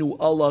Hulshinu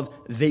Olav.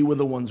 They were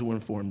the ones who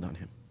informed on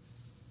him.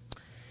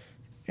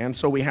 And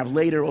so we have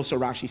later also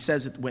Rashi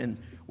says it when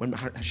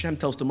Hashem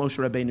tells to Moshe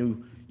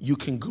Rabbeinu, you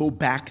can go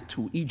back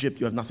to Egypt,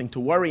 you have nothing to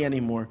worry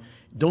anymore,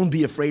 don't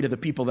be afraid of the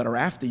people that are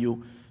after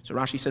you. So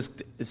Rashi says,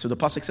 so the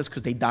pasuk says,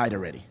 because they died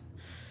already.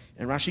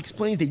 And Rashi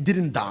explains they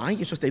didn't die,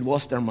 it's just they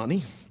lost their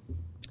money.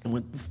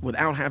 And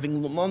without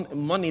having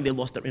money, they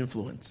lost their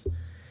influence.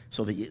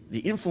 So the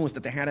influence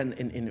that they had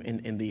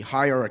in the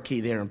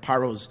hierarchy there in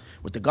Paro's,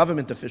 with the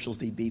government officials,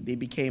 they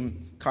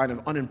became kind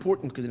of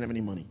unimportant because they didn't have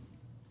any money.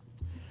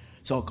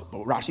 So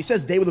Rashi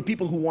says they were the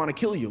people who want to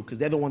kill you because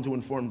they're the ones who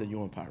informed that you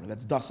were in Paro.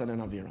 That's Dasan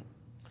and Aviram.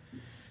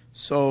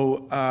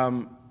 So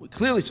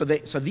clearly, so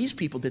these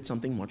people did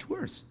something much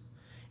worse.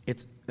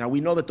 Now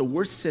we know that the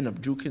worst sin a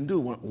Jew can do,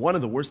 one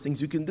of the worst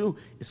things you can do,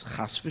 is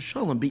chas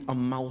v'shalom, be a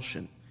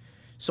malshin.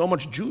 So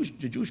much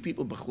the Jewish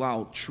people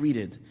b'chlal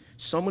treated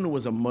someone who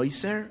was a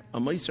moiser. A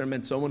moiser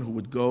meant someone who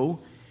would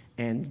go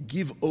and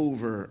give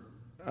over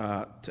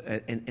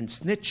and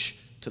snitch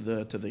to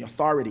the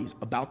authorities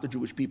about the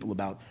Jewish people,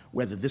 about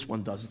whether this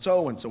one does it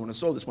so and so and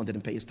so, this one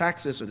didn't pay his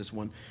taxes, or this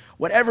one,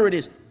 whatever it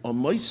is. A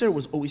moiser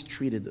was always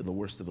treated the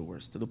worst of the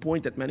worst, to the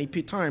point that many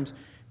times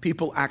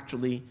people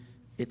actually,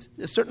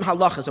 there's certain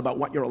halachas about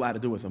what you're allowed to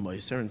do with a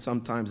moiser, and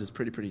sometimes it's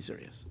pretty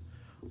serious.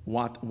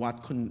 What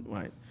couldn't,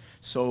 right?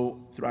 So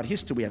throughout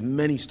history, we have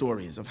many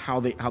stories of how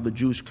the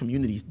Jewish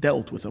communities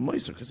dealt with a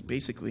moiser, because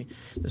basically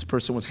this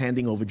person was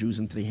handing over Jews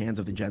into the hands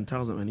of the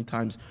Gentiles at many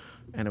times,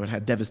 and it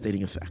had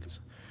devastating effects.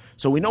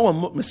 So we know a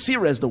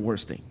Masira is the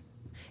worst thing.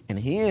 And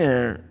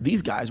here,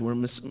 these guys were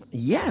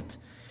yet.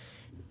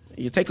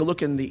 You take a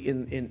look in the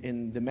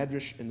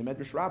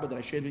Medrash Rabbah that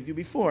I shared with you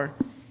before.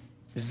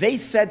 They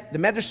said, the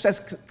Medrash says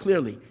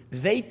clearly,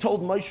 they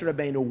told Moshe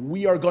Rabbeinu,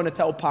 we are going to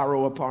tell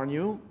Paro upon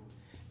you.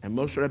 And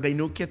Moshe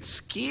Rabbeinu gets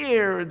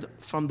scared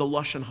from the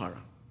Lashon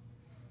Hara.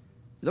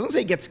 It doesn't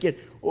say get scared.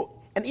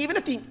 And even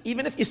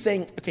if you're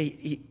saying,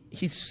 okay,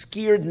 he's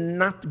scared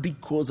not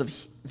because of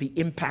the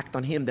impact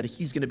on him that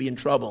he's going to be in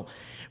trouble,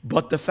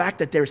 but the fact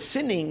that they're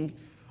sinning,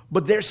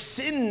 but their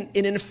sin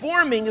in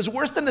informing is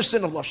worse than their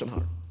sin of Lashon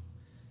Hara.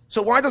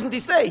 So why doesn't he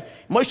say,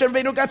 Moshe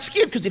Rabbeinu got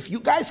scared? Because if you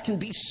guys can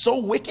be so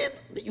wicked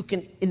that you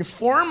can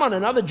inform on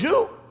another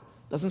Jew,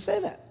 doesn't say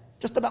that.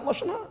 Just about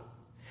Lashon Hara.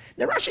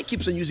 Now Rashi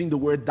keeps on using the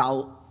word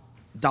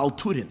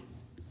Dalturin.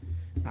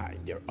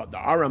 There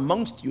are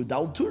amongst you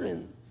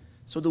Dalturin.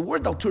 So the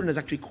word Dalturin is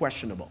actually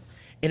questionable.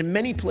 In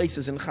many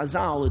places in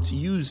Chazal, it's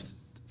used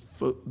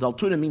for,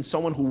 Dalturin means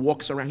someone who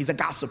walks around, he's a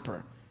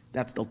gossiper.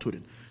 That's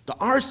Dalturin. There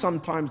are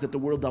sometimes that the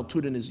word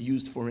Dalturin is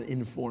used for an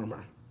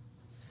informer.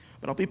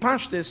 But I'll be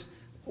pashtis,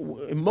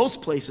 in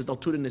most places,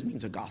 Dalturin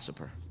means a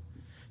gossiper.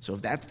 So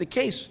if that's the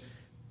case,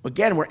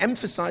 again, we're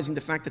emphasizing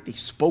the fact that they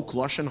spoke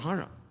Lashon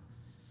Hara.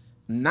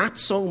 Not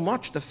so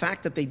much the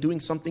fact that they're doing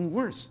something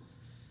worse.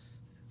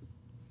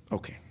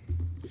 Okay.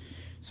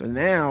 So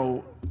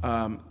now,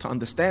 to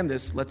understand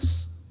this,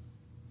 let's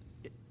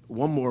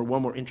one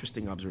more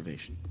interesting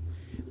observation.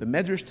 The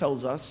Medrash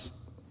tells us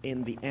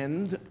in the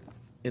end,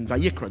 in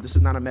Vayikra, this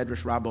is not a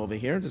Medrash Rabbah over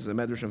here, this is a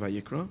Medrash in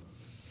Vayikra.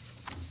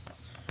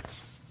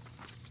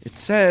 It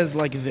says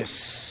like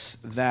this,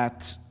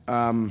 that,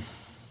 the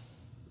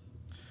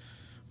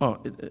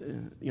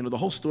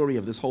whole story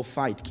of this whole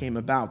fight came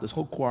about, this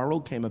whole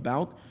quarrel came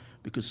about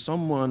because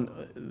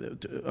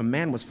a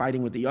man was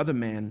fighting with the other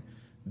man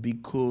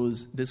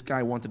because this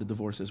guy wanted to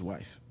divorce his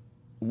wife.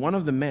 One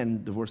of the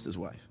men divorced his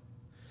wife,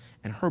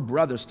 and her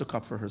brother stuck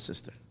up for her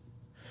sister.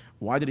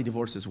 Why did he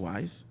divorce his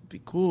wife?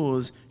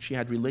 Because she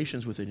had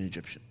relations with an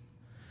Egyptian.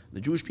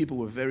 The Jewish people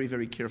were very,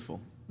 very careful.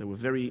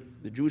 The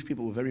Jewish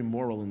people were very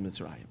moral in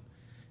Mitzrayim.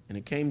 And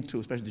it came to,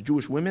 especially the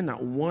Jewish women,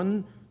 not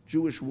one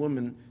Jewish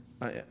woman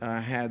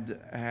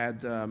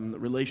had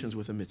relations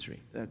with a Mitzri.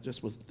 That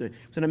just was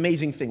it's an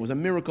amazing thing. It was a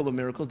miracle of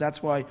miracles.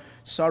 That's why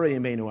Sarah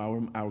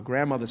Yemenu, our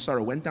grandmother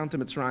Sarah, went down to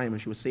Mitzrayim and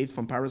she was saved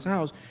from Pharaoh's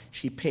house.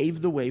 She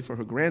paved the way for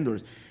her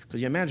granddaughters.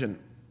 Because you imagine,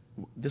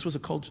 this was a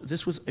culture.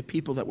 This was a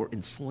people that were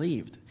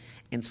enslaved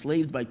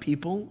by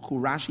people who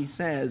Rashi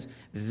says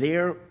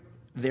their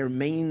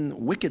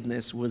main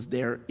wickedness was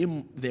their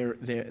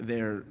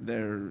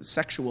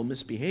sexual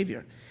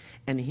misbehavior.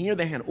 And here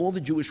they had all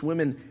the Jewish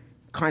women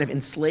kind of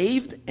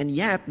enslaved, and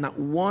yet not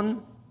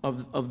one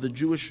of the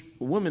Jewish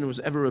women was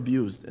ever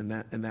abused in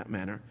that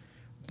manner.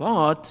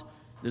 But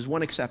there's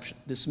one exception.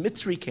 This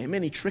Mitzri came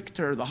in, he tricked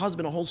her, the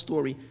husband, a whole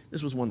story.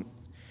 This was one.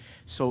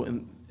 So her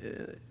name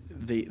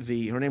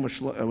was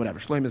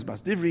Shloimeh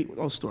Bas Divri,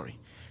 whole story.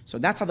 So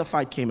that's how the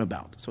fight came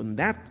about. So in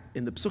the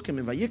Psukim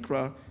in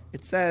Vayikra,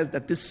 it says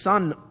that this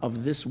son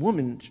of this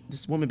woman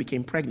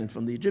became pregnant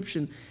from the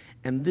Egyptian,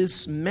 and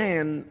this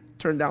man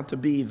turned out to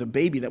be, the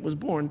baby that was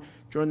born,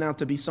 turned out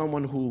to be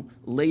someone who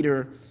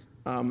later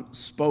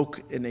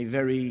spoke in a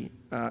very,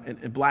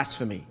 in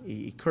blasphemy.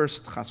 He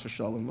cursed Chas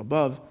v'Shalom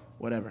above,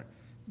 whatever.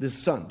 This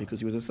son, because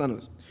he was a son of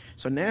this.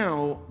 So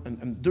now,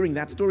 and during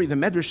that story, the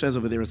Medrash says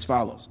over there as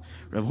follows.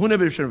 Rav Huna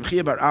bar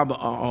Chia bar Abba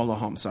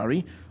Alaham,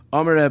 sorry.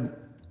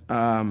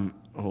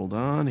 Hold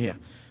on here.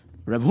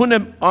 Rav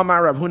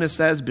Huna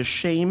says,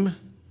 B'Shem,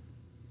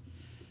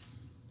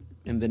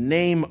 in the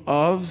name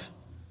of,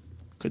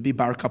 could be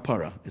Bar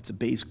Kapara. It's a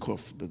base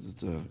kuf, but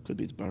could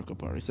be Bar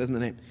Kapara. He says in the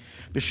name,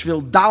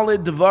 B'Shvil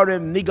Daled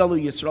Dvarim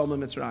Nigalu Yisrael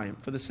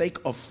Mitzrayim. For the sake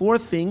of 4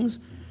 things,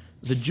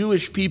 the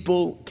Jewish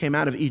people came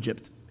out of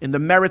Egypt. In the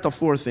merit of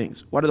 4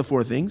 things. What are the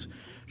 4 things?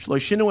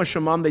 Shloishinu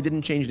Hashamam, they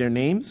didn't change their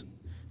names.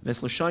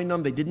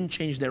 Veslashainam, they didn't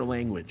change their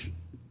language.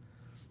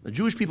 The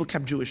Jewish people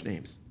kept Jewish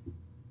names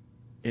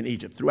in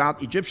Egypt.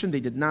 Throughout Egyptian, they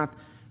did not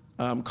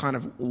kind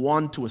of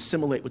want to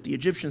assimilate with the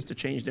Egyptians to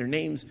change their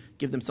names,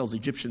 give themselves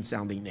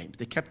Egyptian-sounding names.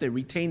 They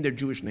retained their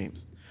Jewish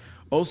names.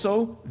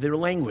 Also, their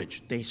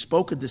language. They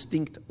spoke a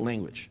distinct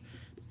language.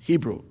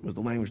 Hebrew was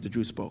the language the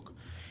Jews spoke.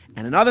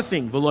 And another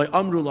thing, V'loi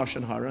amru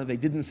lashon hara, they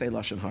didn't say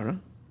lashon hara.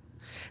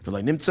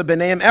 V'loi nimtza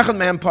b'neim echad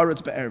mehem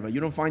paretz be'erva. You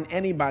don't find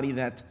anybody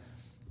that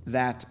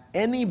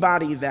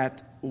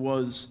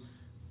was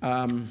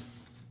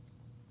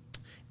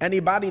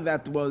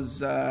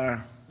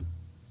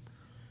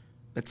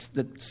that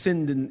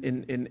sinned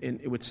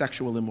in with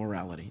sexual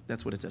immorality.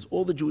 That's what it says.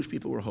 All the Jewish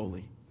people were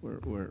holy.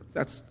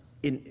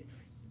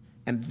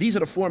 And these are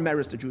the 4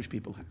 merits the Jewish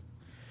people have.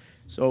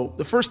 So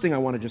the first thing I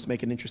want to just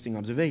make an interesting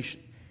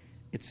observation.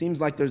 It seems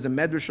like there's a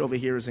medrash over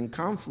here is in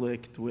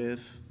conflict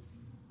with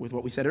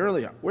what we said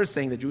earlier. We're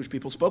saying the Jewish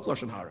people spoke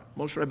Lashon Hara.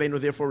 Moshe Rabbeinu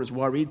therefore is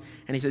worried,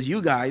 and he says,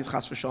 you guys,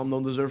 Chas v'Shalom,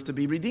 don't deserve to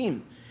be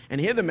redeemed.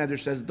 And here the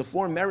medrash says the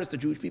 4 merits the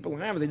Jewish people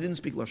have, they didn't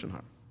speak Lashon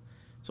Hara.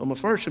 So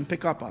Mefarshim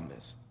pick up on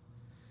this.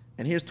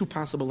 And here's 2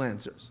 possible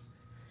answers.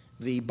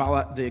 The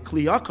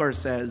Kli Yakar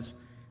says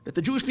that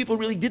the Jewish people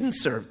really didn't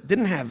speak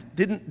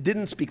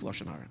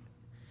Lashon Hara.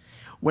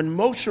 When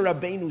Moshe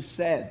Rabbeinu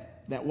said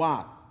that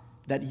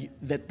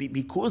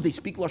because they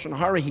speak Lashon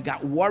Hara, he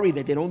got worried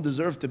that they don't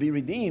deserve to be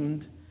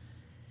redeemed,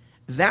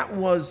 that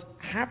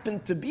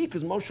happened to be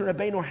because Moshe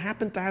Rabbeinu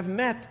happened to have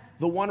met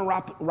the one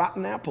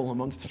rotten apple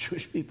amongst the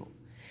Jewish people.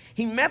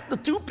 He met the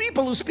 2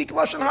 people who speak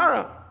Lashon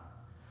Hara.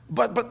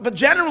 But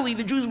generally,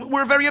 the Jews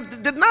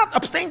did not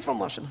abstain from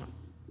Lashon Hara.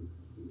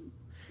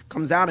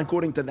 Comes out,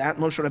 according to that,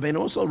 Moshe Rabbeinu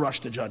also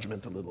rushed to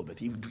judgment a little bit.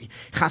 He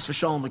Chas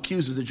v'Shalom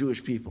accuses the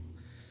Jewish people.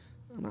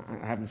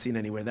 I haven't seen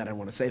anywhere that I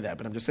want to say that,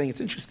 but I'm just saying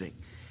it's interesting.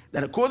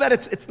 That according to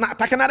that, it's not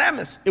takanat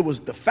emes. It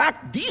was the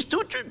fact these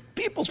 2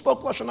 people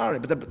spoke Lashon Hara.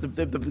 But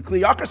the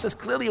Kli Yakar says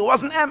clearly it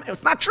wasn't emes.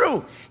 It's not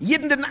true.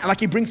 Yidden did not,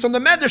 like he brings from the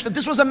Medrash, that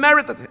this was a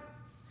merit of him.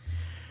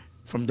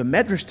 From the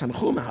Medrash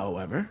Tanchuma,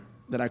 however,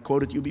 that I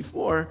quoted you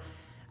before,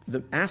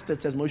 after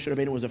it says Moshe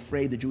Rabbeinu was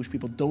afraid the Jewish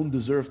people don't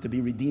deserve to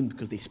be redeemed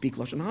because they speak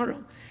Lashon Hara,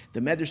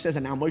 the Medrash says,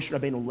 and now Moshe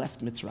Rabbeinu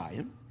left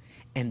Mitzrayim,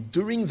 and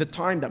during the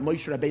time that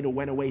Moshe Rabbeinu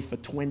went away for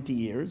 20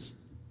 years,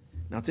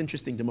 now it's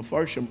interesting, the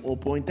Mefarshim all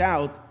point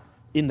out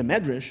in the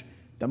Medrash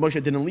that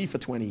Moshe didn't leave for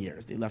 20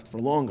 years, they left for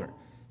longer.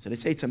 So they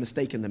say it's a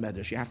mistake in the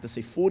Medrash, you have to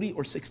say 40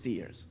 or 60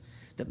 years.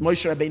 That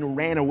Moshe Rabbeinu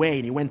ran away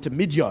and he went to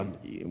Midian,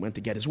 he went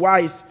to get his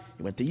wife,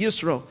 he went to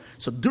Yisro.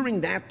 So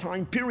during that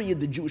time period,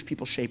 the Jewish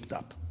people shaped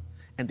up.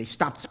 And they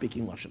stopped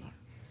speaking Lashon Hara.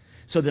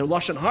 So their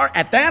Lashon Hara,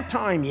 at that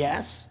time,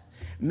 yes.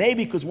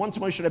 Maybe because once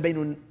Moshe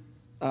Rabbeinu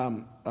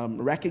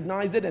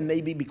recognized it, and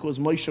maybe because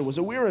Moshe was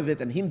aware of it,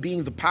 and him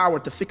being the power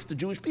to fix the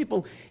Jewish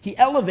people, he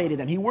elevated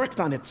and he worked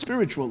on it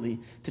spiritually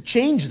to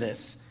change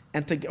this.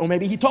 Or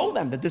maybe he told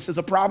them that this is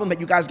a problem that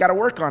you guys got to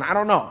work on. I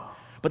don't know.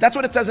 But that's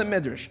what it says in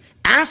Midrash.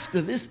 After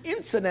this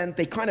incident,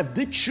 they kind of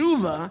did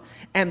tshuva,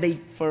 and the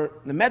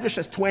Midrash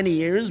says 20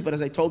 years, but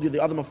as I told you,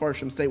 the other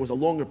Mefarshim say it was a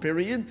longer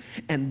period,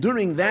 and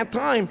during that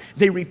time,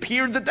 they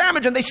repaired the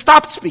damage, and they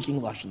stopped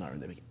speaking Lashon Hara in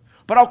the beginning.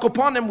 But al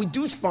kopanim, we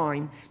do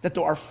find that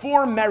there are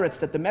 4 merits,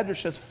 that the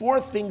Midrash says 4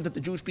 things that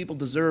the Jewish people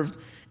deserved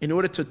in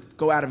order to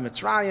go out of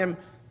Mitzrayim.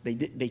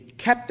 They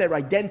kept their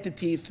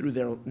identity through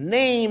their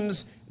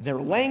names, their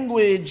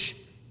language,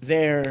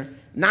 their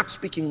not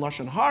speaking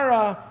Lashon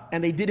Hara,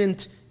 and they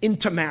didn't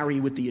intermarry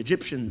with the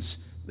Egyptians.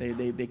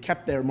 They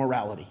kept their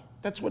morality.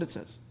 That's what it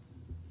says.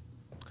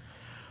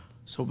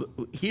 So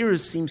here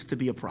seems to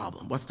be a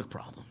problem. What's the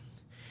problem?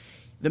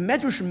 The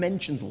Medrash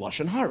mentions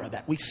Lashon Hara,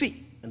 that we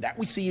see. And that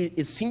we see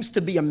it seems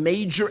to be a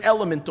major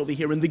element over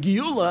here. And the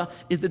Geula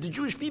is that the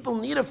Jewish people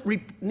need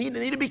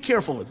to be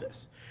careful with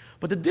this.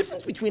 But the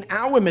difference between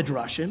our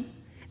Midrashim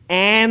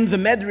And the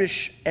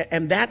Medrash,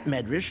 and that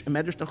Medrash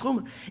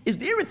Tanchuma, is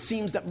there it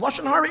seems that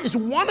Lashon Hara is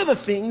one of the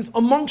things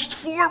amongst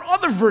 4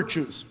 other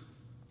virtues.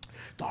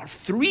 There are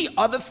 3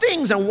 other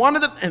things, and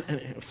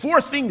and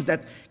 4 things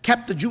that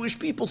kept the Jewish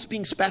people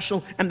being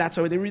special, and that's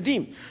how they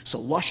redeemed. So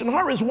Lashon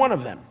Hara is one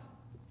of them.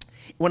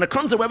 When it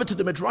comes, however, to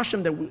the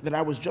Medrashim that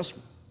I was just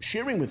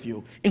sharing with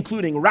you,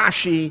 including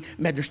Rashi,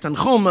 Medrash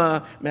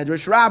Tanchuma,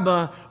 Medrash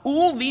Rabbah,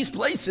 all these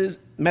places,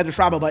 Medrash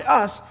Rabbah by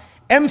us,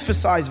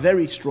 emphasize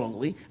very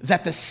strongly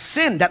that the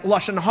sin, that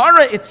Lashon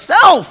Hara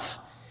itself,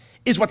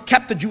 is what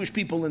kept the Jewish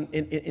people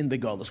in the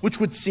Golus, which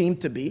would seem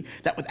to be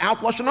that without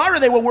Lashon Hara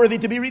they were worthy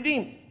to be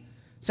redeemed.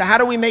 So how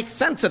do we make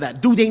sense of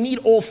that? Do they need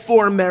all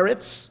 4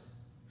 merits?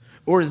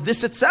 Or is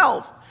this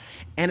itself?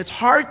 And it's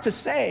hard to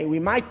say. We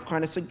might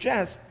kind of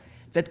suggest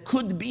that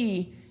could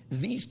be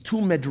these 2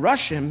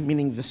 medrashim,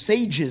 meaning the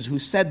sages who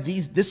said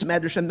this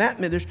medrash and that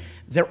medrash,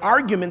 their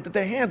argument that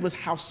they had was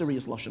how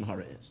serious Lashon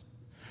Hara is.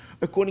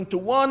 According to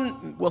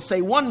one, we'll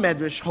say one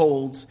medrash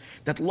holds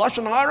that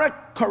Lashon Hara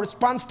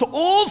corresponds to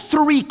all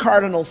 3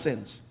 cardinal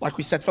sins. Like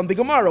we said from the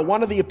Gemara,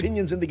 one of the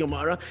opinions in the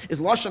Gemara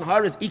is Lashon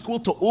Hara is equal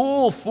to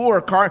all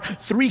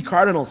 3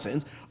 cardinal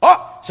sins.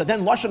 Oh, so then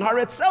Lashon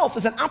Hara itself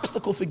is an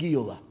obstacle for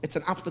Geula. It's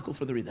an obstacle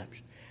for the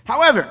redemption.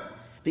 However,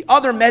 the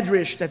other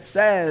medrash that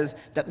says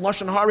that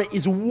Lashon Hara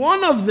is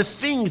one of the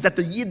things that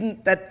the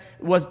Yidden, that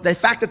was the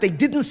fact that they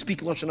didn't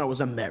speak Lashon Hara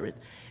was a merit.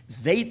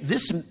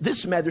 This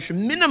medrash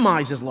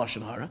minimizes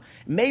Lashon Hara.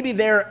 Maybe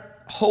they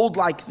hold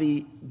like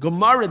the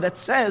Gemara that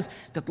says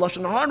that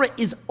Lashon Hara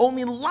is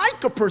only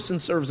like a person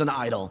serves an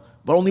idol,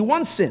 but only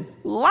one sin,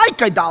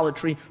 like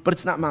idolatry, but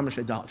it's not mamash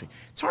idolatry.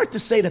 It's hard to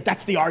say that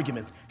that's the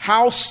argument.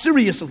 How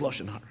serious is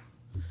Lashon Hara?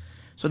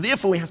 So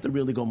therefore we have to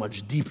really go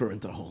much deeper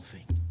into the whole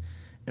thing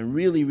and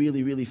really,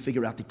 really, really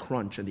figure out the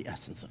crunch and the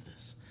essence of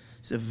this.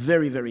 It's a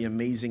very, very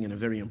amazing and a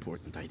very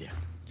important idea.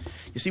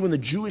 You see, when the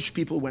Jewish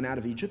people went out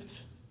of Egypt,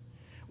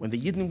 when the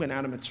Yidden went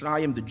out of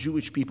Mitzrayim, the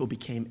Jewish people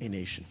became a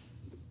nation.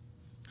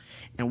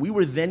 And we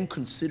were then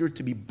considered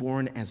to be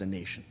born as a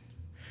nation.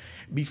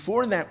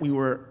 Before that, we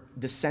were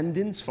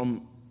descendants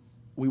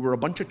we were a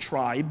bunch of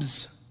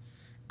tribes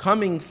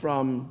coming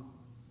from,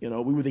 we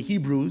were the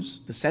Hebrews,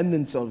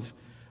 descendants of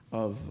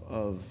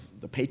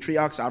the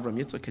patriarchs, Avram,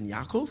 Yitzchak, and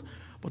Yaakov.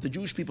 But the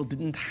Jewish people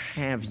didn't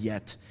have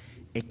yet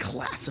a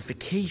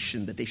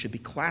classification that they should be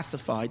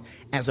classified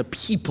as a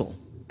people,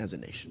 as a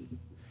nation.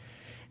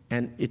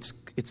 And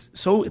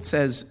so it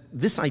says,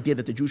 this idea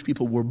that the Jewish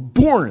people were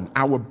born,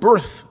 our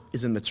birth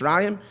is in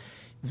Mitzrayim.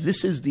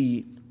 This is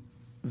the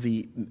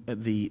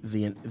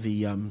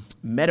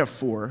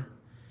metaphor,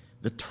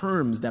 the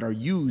terms that are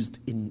used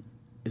in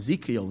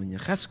Ezekiel, in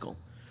Yecheskel,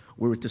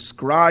 where it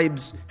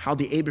describes how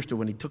the Eibishter,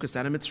 when he took us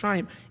out of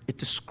Mitzrayim, it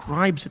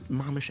describes it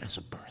mamish as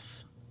a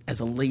birth, as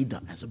a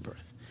leida, as a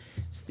birth.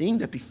 Seeing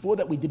that before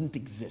that we didn't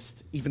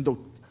exist, even though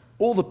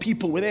all the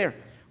people were there,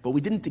 but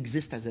we didn't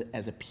exist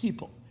as a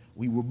people.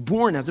 We were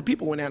born as a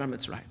people when out of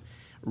Mitzrayim.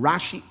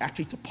 Rashi,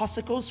 actually to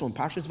Pasukos, so in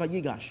Parshas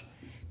Vayigash,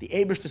 the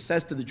Eibishter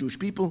says to the Jewish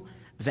people,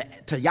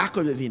 to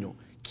Yaakov Avinu,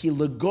 Ki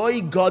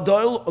legoy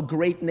gadol, a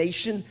great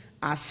nation,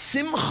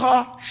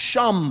 asimcha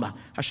sham.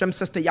 Hashem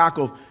says to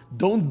Yaakov,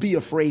 don't be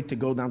afraid to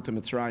go down to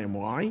Mitzrayim.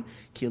 Why?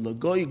 Ki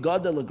legoy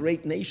gadol, a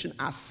great nation,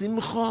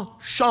 asimcha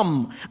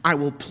sham. I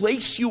will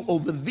place you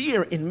over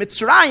there in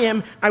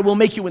Mitzrayim. I will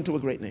make you into a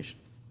great nation.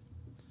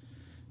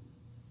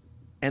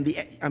 And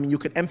you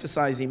could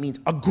emphasize it means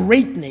a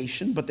great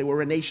nation, but they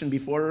were a nation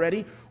before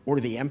already. Or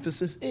the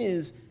emphasis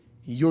is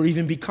you're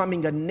even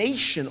becoming a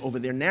nation over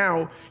there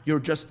now. You're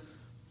just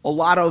a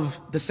lot of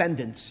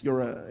descendants.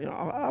 You're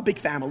a big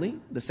family,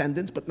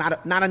 descendants, but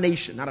not a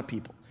nation, not a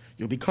people.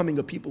 You're becoming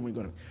a people when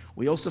you go to.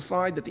 We also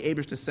find that the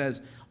Eibishter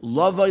says,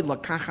 "Lavoi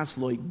lakachas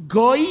loy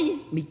goy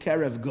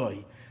mikerev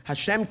goy."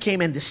 Hashem came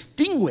and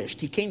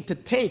distinguished. He came to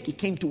take. He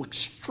came to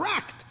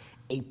extract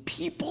a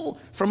people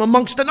from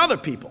amongst another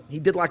people. He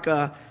did like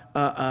a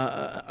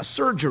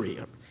surgery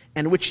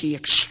in which he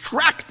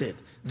extracted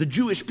the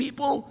Jewish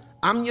people,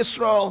 Am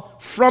Yisrael,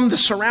 from the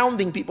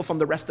surrounding people, from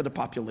the rest of the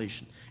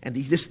population. And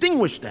he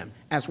distinguished them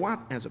as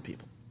what? As a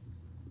people.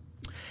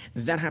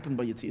 That happened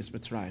by Yetzias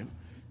Mitzrayim.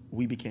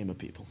 We became a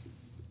people.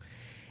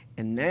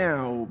 And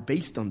now,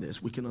 based on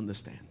this, we can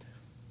understand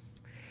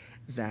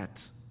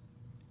that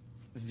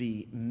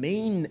the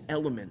main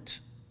element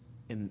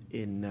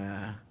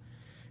now,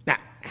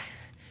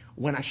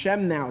 when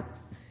Hashem now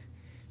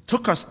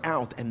took us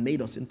out and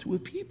made us into a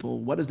people,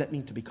 what does that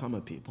mean to become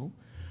a people?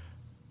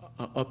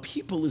 A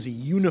people is a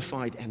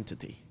unified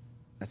entity.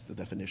 That's the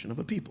definition of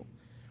a people.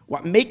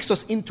 What makes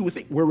us into a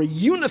thing? We're a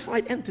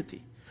unified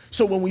entity.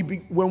 So when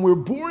we're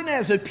born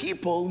as a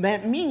people,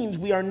 that means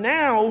we are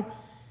now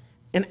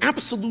an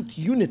absolute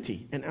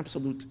unity, an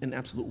absolute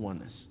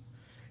oneness.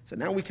 So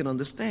now we can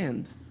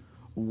understand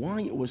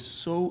why it was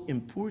so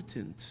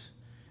important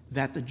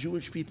that the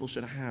Jewish people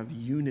should have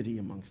unity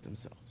amongst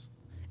themselves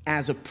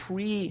as a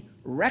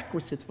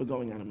prerequisite for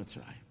going out of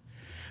Mitzrayim.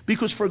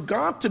 Because for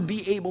God to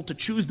be able to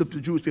choose the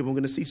Jewish people, we're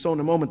going to see so in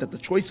a moment that the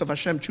choice of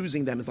Hashem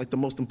choosing them is like the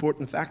most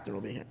important factor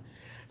over here.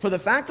 For the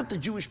fact that the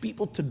Jewish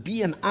people, to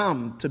be an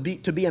Am, they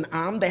have to be an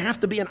Am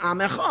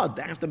Echad.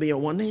 They have to be a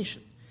one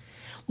nation.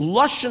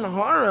 Lashon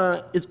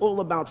Hara is all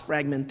about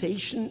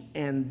fragmentation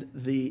and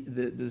the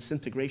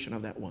disintegration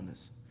of that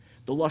oneness.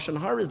 The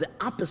Lashon Hara is the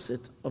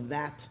opposite of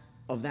that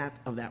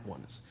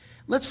oneness.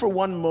 Let's for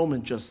one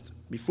moment, just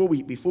before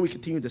we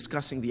continue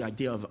discussing the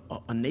idea of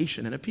a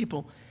nation and a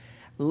people,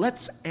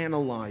 let's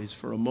analyze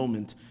for a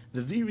moment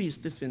the various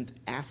different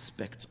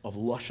aspects of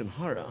Lashon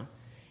Hara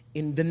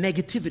in the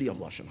negativity of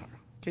Lashon Hara.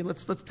 Okay,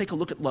 let's take a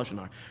look at Lashon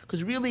Hara.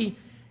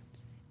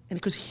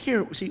 Because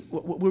here, see,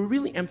 what we're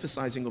really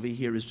emphasizing over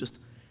here is just,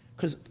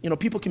 because,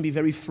 people can be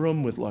very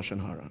frum with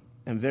Lashon Hara,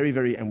 and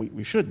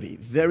we should be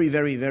very,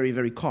 very, very,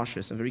 very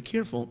cautious and very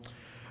careful,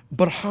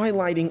 but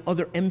highlighting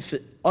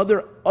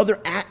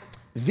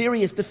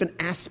various different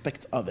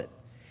aspects of it.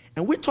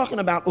 And we're talking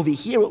about over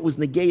here, what was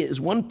Negeya is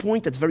one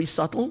point that's very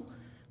subtle,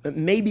 that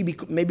maybe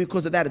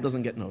because of that it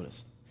doesn't get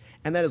noticed.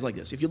 And that is like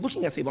this. If you're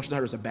looking at, say, Lashon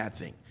Hara is a bad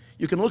thing,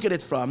 you can look at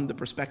it from the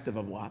perspective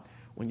of what?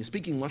 When you're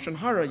speaking Lashon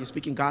Hara, you're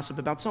speaking gossip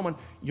about someone,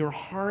 you're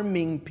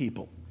harming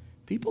people.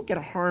 People get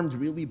harmed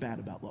really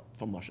bad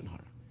from Lashon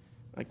Hara.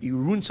 Like you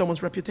ruin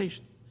someone's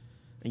reputation.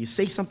 And you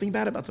say something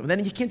bad about someone,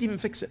 then you can't even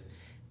fix it.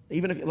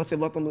 Even if, let's say,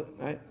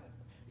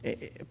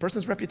 a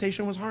person's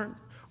reputation was harmed.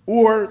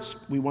 Or,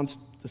 we once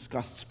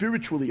discussed,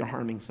 spiritually you're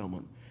harming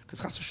someone. Because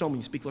Chas v'Shalom, when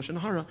you speak Lashon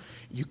Hara,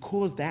 you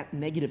cause that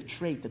negative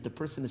trait that the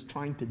person is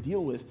trying to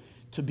deal with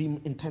to be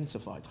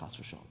intensified, Chas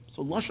v'Shalom.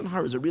 So Lashon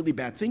Hara is a really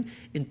bad thing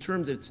in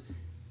terms of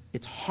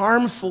it's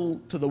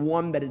harmful to the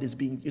one that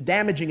you're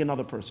damaging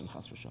another person,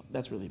 Chas v'Shalom.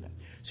 That's really bad.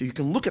 So you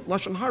can look at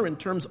Lashon Hara in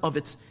terms of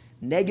its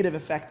negative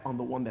effect on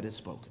the one that is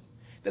spoken.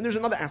 Then there's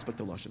another aspect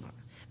of Lashon Hara.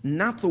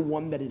 Not the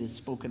one that it is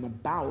spoken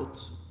about,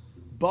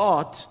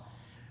 but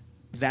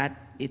that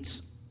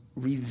it's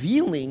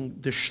revealing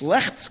the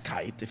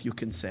Schlechtkeit, if you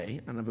can say.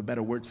 I don't have a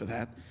better word for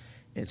that.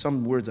 And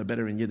some words are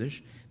better in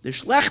Yiddish. The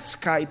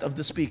Schlechtkeit of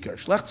the speaker.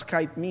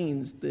 Schlechtkeit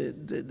means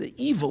the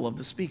evil of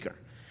the speaker.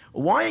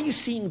 Why are you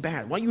seeing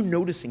bad? Why are you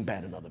noticing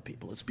bad in other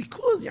people? It's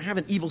because you have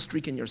an evil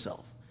streak in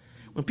yourself.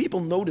 When people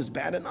notice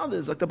bad in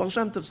others, like the Baal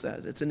Shem Tov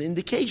says, it's an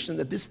indication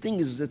that this thing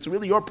it's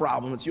really your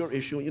problem, it's your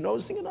issue, and you're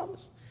noticing in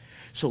others.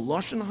 So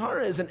Lashon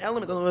Hara is an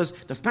element. In other words,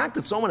 the fact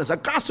that someone is a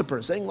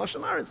gossiper saying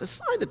Lashon Hara is a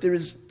sign that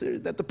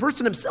that the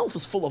person himself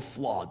is full of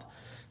flawed.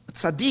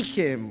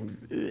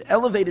 Tzaddikim,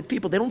 elevated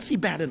people, they don't see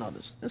bad in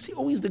others. They see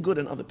always the good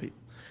in other people.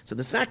 So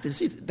the fact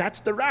is, that's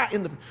the ra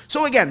in the.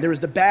 So again, there is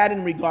the bad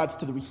in regards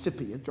to the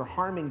recipient. You're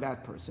harming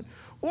that person,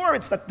 or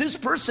it's that this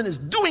person is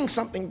doing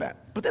something bad.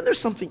 But then there's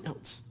something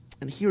else,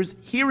 and here is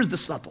the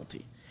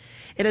subtlety.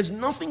 It has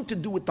nothing to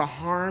do with the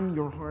harm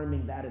you're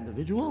harming that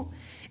individual,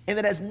 and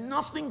it has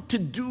nothing to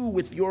do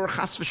with your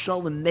chas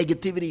v'shalom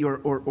negativity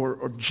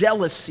or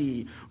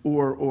jealousy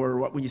or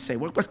what would you say?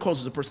 What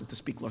causes a person to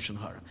speak Lashon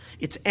Hara?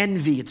 It's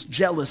envy, it's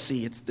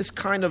jealousy, it's this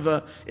kind of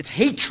it's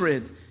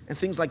hatred and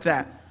things like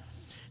that.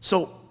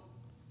 So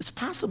it's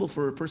possible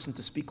for a person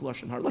to speak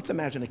Lashon Hara. Let's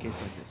imagine a case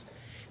like this.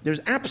 There's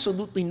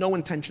absolutely no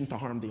intention to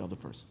harm the other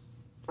person.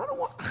 I don't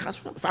want.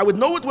 If I would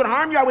know it would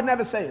harm you, I would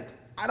never say it.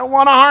 I don't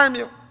want to harm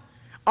you.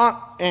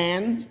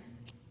 And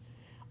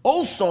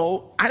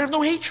also, I have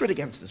no hatred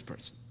against this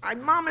person. I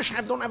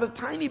don't have a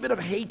tiny bit of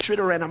hatred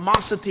or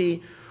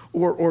animosity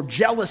or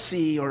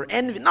jealousy or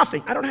envy.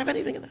 Nothing. I don't have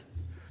anything of that.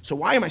 So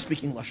why am I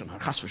speaking Lashon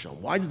Hara? Chas v'Shalom.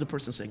 Why did the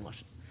person say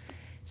Lashon?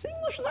 Saying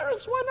Lashon Hara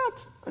is why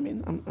not? I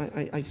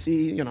mean, I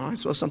see. I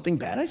saw something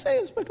bad. I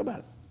speak about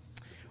it.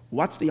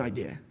 What's the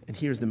idea? And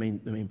here's the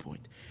main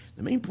point.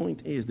 The main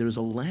point is there is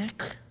a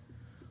lack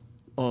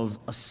of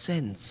a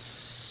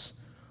sense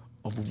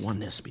of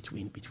oneness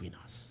between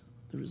us.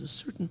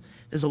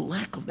 There's a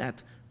lack of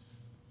that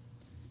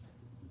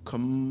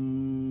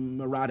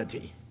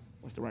camaraderie.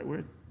 What's the right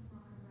word?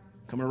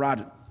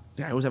 Camaraderie.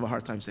 Yeah, I always have a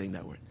hard time saying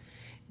that word.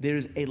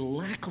 There's a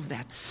lack of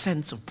that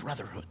sense of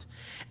brotherhood.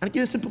 And I'll give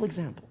you a simple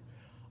example.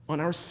 On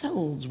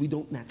ourselves, we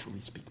don't naturally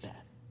speak bad.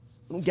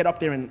 We don't get up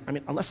there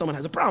unless someone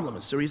has a problem,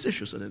 a serious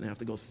issue, so then they have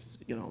to go,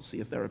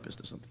 see a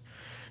therapist or something.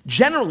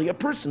 Generally, a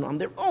person on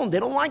their own, you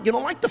don't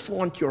like to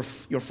flaunt your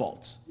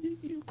faults.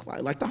 You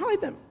like to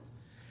hide them.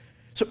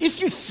 So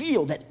if you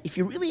feel that if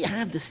you really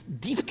have this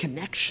deep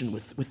connection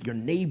with your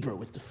neighbor,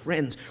 with the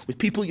friends, with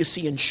people you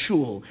see in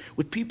shul,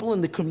 with people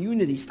in the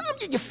community,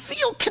 you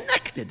feel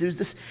connected. There's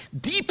this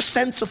deep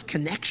sense of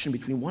connection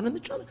between one and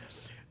each other.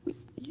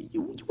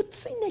 You wouldn't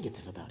say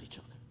negative about each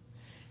other.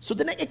 So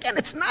then again,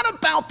 it's not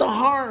about the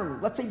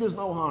harm. Let's say there's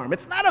no harm.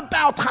 It's not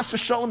about chas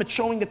v'shalom. It's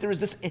showing that there is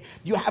this,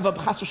 you have a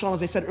chas v'shalom,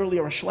 as I said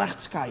earlier, a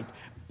schlechtkeit.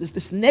 There's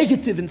this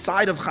negative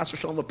inside of chas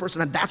v'shalom, a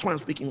person, and that's why I'm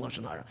speaking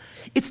Lashon Hara.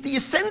 It's the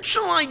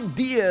essential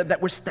idea that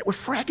we're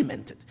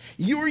fragmented.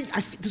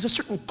 There's a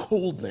certain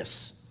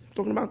coldness. I'm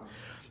talking about,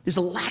 there's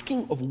a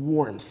lacking of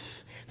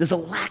warmth. There's a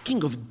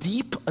lacking of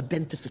deep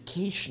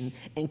identification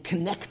and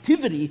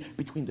connectivity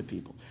between the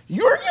people.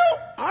 You're you,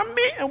 I'm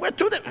me, and we're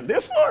two different. And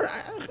therefore,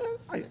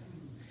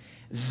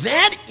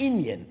 That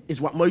inyan is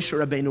what Moshe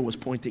Rabbeinu was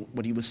pointing,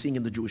 what he was seeing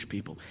in the Jewish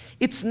people.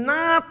 It's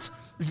not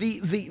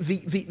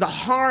the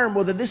harm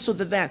or the this or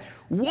the that.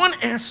 One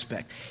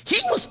aspect.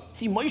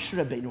 Moshe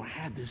Rabbeinu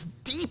had this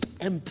deep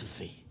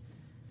empathy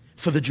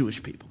for the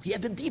Jewish people. He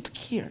had a deep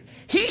care.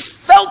 He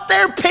felt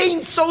their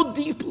pain so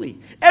deeply.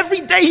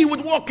 Every day he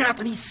would walk out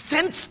and he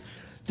sensed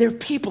their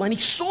people and he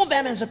saw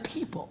them as a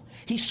people.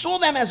 He saw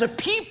them as a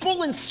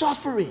people in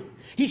suffering.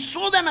 He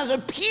saw them as a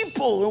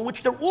people in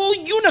which they're all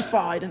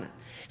unified. And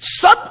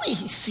suddenly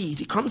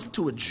he comes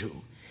to a Jew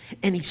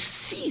and he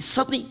sees,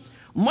 suddenly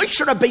Moshe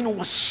Rabbeinu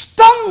was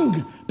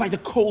stung by the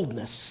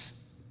coldness.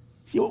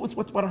 See what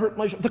hurt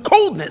Moshe? The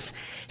coldness.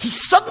 He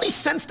suddenly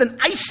sensed an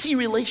icy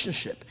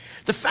relationship.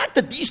 The fact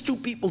that these two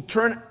people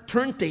turn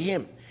to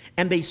him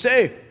and they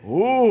say,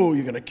 "Oh,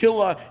 you're gonna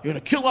kill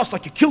us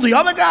like you killed the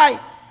other guy,"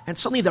 and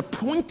suddenly they're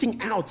pointing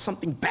out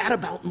something bad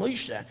about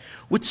Moshe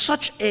with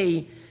such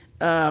a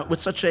as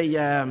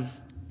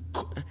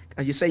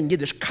you say in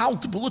Yiddish,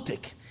 kalt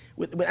blutig,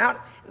 without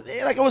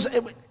like it was.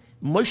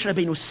 Moshe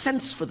Rabbeinu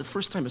sensed for the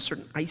first time a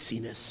certain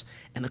iciness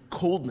and a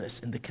coldness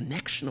in the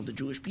connection of the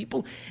Jewish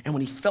people. And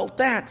when he felt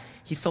that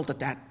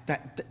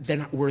they're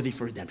not worthy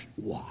for redemption.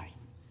 Why?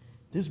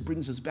 This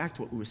brings us back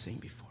to what we were saying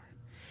before.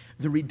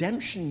 The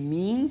redemption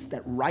means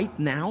that right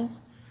now,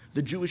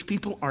 the Jewish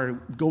people are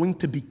going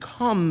to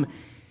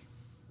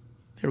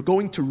they're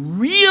going to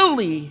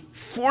really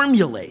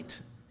formulate,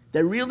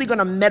 they're really going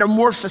to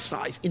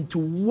metamorphosize into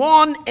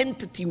one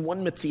entity,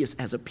 one Metzias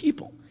as a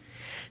people.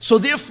 So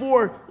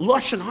therefore,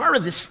 Lashon Hara,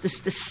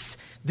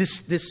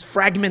 this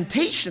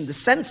fragmentation, the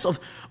sense of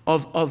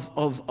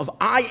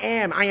I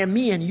am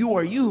me, and you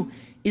are you,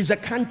 is a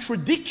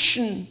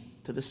contradiction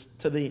to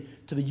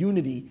the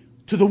unity,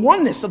 to the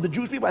oneness of the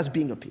Jewish people as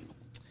being a people.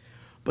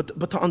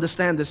 But to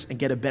understand this and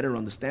get a better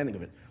understanding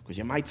of it, because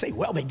you might say,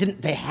 well,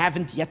 they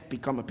haven't yet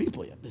become a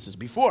people yet. This is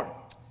before.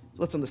 So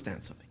let's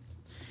understand something.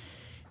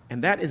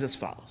 And that is as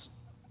follows.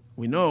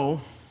 We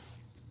know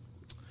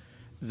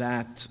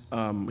that,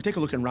 we take a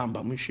look in Rambam.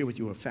 Let me share with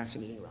you a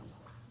fascinating Rambam.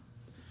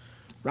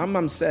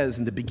 Rambam says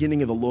in the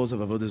beginning of the laws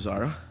of Avodah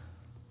Zarah,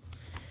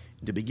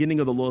 the beginning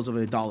of the laws of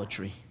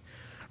idolatry,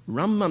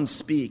 Rambam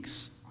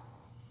speaks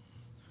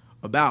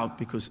about,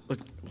 because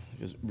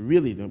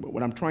really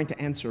what I'm trying to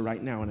answer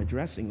right now and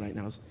addressing right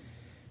now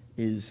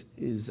is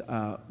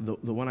the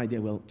one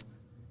idea, well,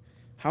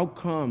 how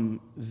come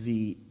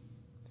this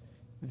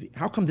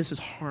is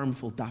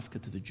harmful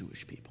dafka to the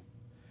Jewish people?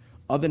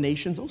 Other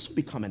nations also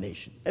become a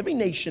nation. Every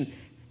nation,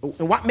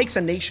 and what makes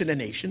a nation a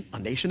nation? A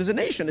nation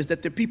is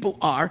that the people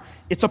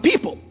it's a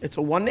people. It's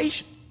a one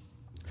nation.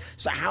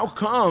 So how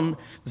come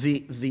the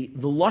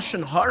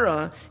Lashon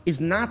Hara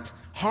is not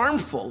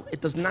harmful?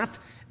 It does not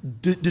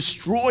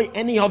destroy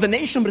any other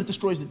nation, but it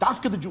destroys the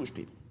dafka, the Jewish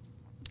people.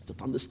 So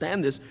to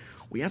understand this,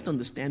 we have to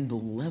understand the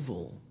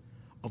level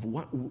of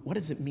what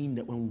does it mean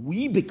that when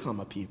we become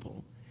a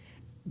people,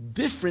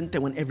 different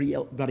than when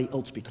everybody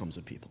else becomes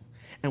a people.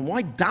 And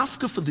why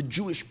dafka for the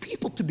Jewish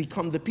people to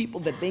become the people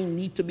that they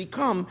need to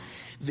become,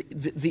 the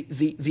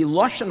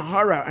Lashon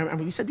Hara,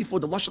 and we said before,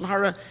 the Lashon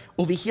Hara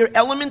over here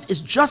element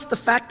is just the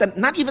fact that,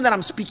 not even that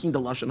I'm speaking the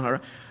Lashon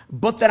Hara,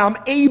 but that I'm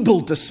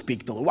able to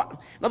speak the Lashon.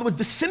 In other words,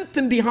 the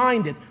symptom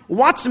behind it,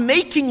 what's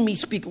making me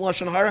speak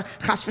Lashon Hara,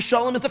 chas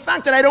v'shalom, is the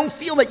fact that I don't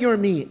feel that you're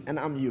me and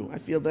I'm you. I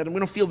feel that, and we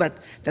don't feel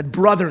that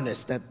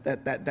brotherness,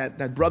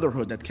 that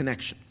brotherhood, that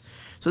connection.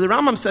 So the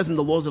Rambam says in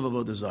the laws of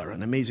Avodah Zarah,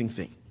 an amazing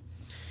thing.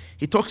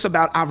 He talks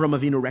about Avram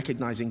Avinu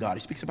recognizing God. He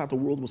speaks about the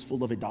world was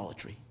full of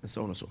idolatry, and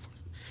so on and so forth.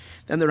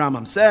 Then the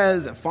Rambam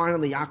says, and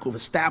finally Yaakov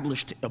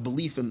established a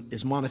belief in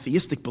his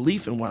monotheistic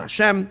belief in one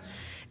Hashem.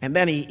 And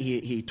then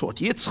he taught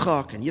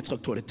Yitzchak, and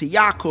Yitzchak taught it to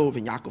Yaakov,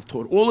 and Yaakov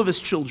taught all of his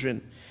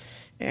children,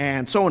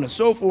 and so on and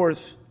so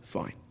forth.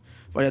 Fine.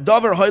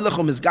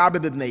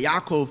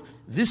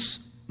 This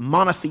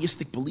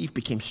monotheistic belief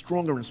became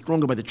stronger and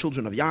stronger by the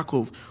children of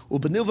Yaakov,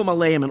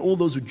 and all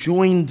those who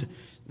joined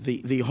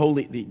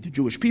the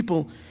Jewish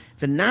people.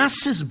 The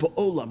nasis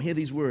ba'olam, hear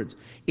these words.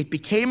 It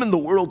became in the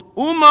world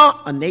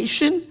Ummah, a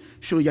nation,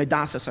 shu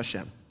yadasas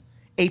Hashem,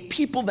 a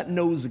people that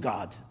knows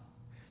God.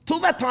 Till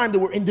that time,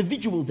 there were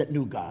individuals that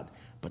knew God,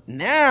 but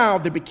now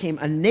there became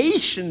a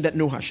nation that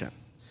knew Hashem.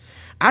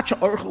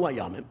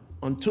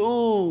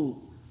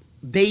 Until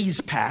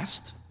days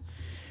passed,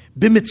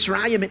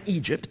 b'Mitzrayim in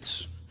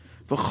Egypt,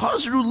 and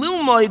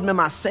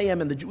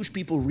the Jewish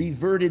people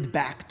reverted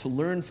back to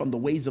learn from the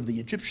ways of the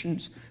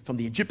Egyptians, from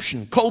the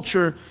Egyptian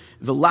culture,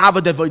 the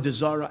lava d'avodah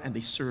zarah, and they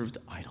served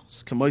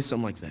idols,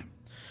 like them.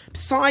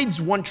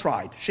 Besides one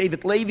tribe,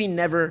 Shevet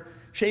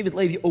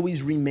Levi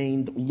always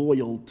remained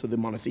loyal to the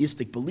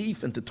monotheistic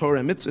belief and to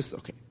Torah and mitzvahs.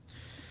 Okay,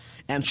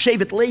 and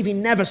Shevet Levi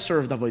never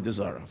served avodah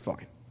zarah.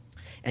 Fine.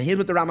 And here's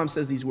what the Rambam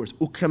says: these words,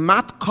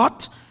 "Ukemat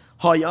kot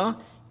haya."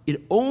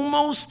 It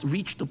almost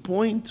reached a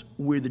point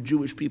where the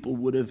Jewish people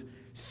would have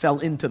fell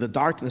into the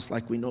darkness,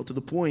 like we know, to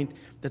the point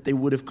that they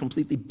would have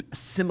completely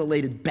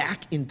assimilated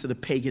back into the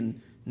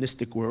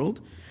paganistic world.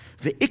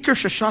 The Iker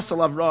Shashas al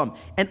Avram,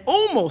 and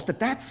almost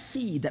that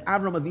seed that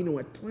Avram Avinu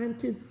had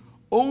planted,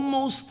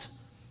 almost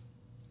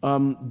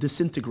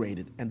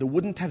disintegrated, and there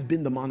wouldn't have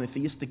been the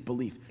monotheistic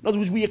belief. In other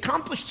words, we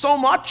accomplished so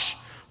much,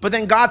 but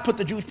then God put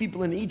the Jewish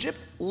people in Egypt,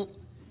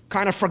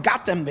 kind of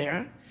forgot them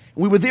there.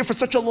 We were there for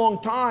such a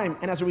long time,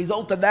 and as a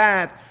result of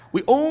that,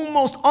 we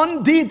almost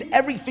undid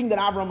everything that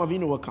Avraham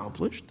Avinu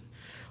accomplished.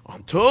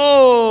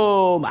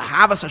 Until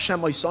Mahavas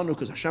Hashem Loisanu,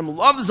 because Hashem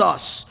loves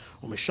us,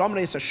 and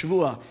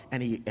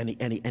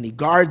he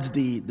guards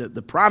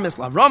the promise,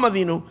 L'Avram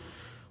Avinu.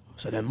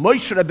 So then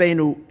Moshe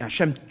Rabbeinu,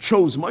 Hashem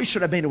chose Moshe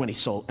Rabbeinu when he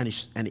sold, and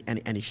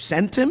he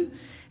sent him.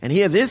 And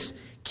hear this: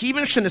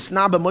 Kivan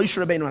shenisna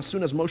Moshe Rabbeinu, as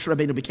soon as Moshe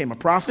Rabbeinu became a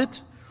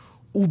prophet,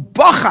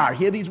 ubachar.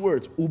 Hear these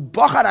words: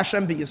 ubachar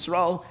Hashem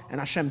b'Yisrael, and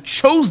Hashem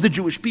chose the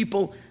Jewish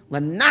people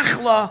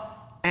lenachla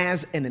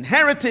as an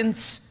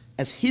inheritance,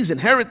 as His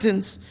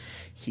inheritance.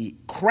 He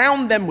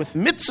crowned them with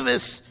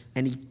mitzvahs,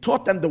 and He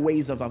taught them the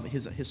ways of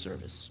His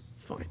service.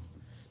 Fine,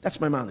 that's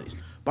Maimonides.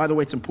 By the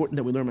way, it's important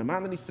that we learn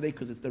Maimonides today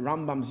because it's the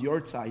Rambam's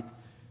Yortzeit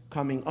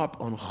coming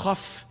up on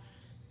Chaf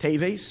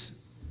Teves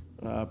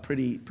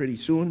pretty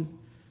soon.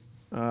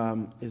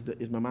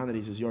 Is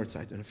Maimonides'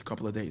 Yortzeit in a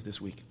couple of days this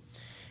week.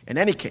 In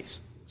any case,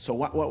 so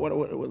when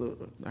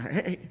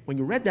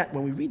we read that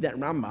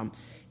Rambam,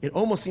 it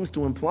almost seems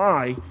to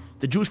imply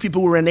the Jewish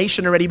people were a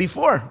nation already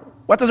before.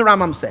 What does the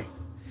Rambam say?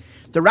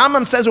 The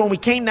Rambam says when we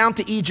came down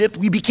to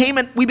Egypt, the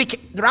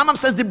Rambam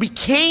says there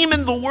became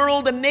in the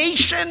world a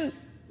nation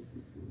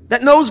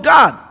that knows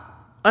God,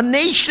 a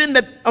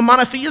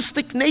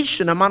monotheistic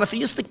nation, a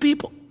monotheistic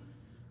people.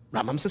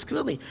 Rambam says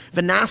clearly,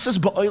 "V'nasas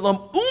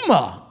ba'olam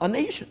umma," a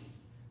nation.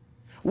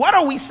 What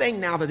are we saying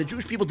now that the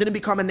Jewish people didn't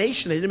become a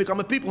nation? They didn't become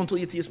a people until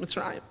Yetzias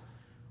Mitzrayim.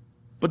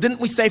 But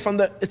didn't we say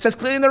it says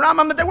clearly in the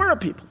Rambam that they were a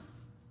people.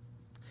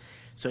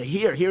 So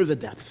here's the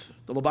depth.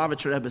 The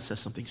Lubavitcher Rebbe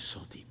says something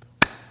so deep.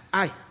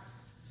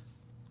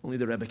 Only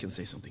the Rebbe can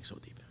say something so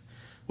deep.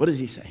 What does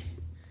he say?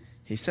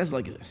 He says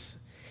like this.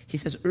 He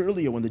says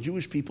earlier when the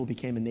Jewish people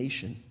became a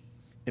nation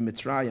in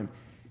Mitzrayim,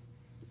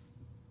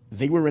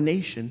 they were a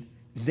nation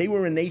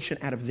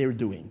out of their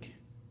doing.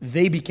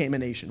 They became a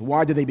nation.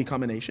 Why did they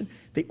become a nation?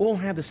 They all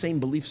had the same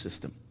belief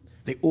system.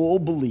 They all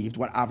believed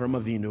what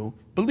Avraham Avinu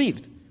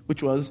believed,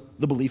 which was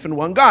the belief in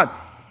one God.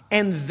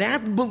 And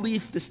that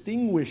belief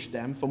distinguished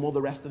them from all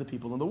the rest of the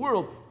people in the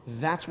world.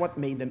 That's what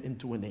made them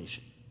into a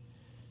nation.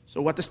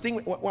 So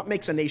what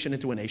makes a nation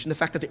into a nation? The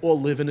fact that they all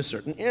live in a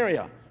certain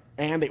area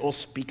and they all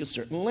speak a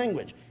certain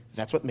language.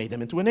 That's what made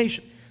them into a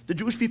nation. The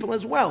Jewish people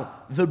as well.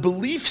 The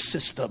belief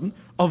system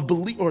of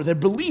belief, or their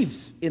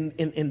belief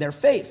in their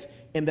faith,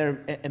 in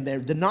their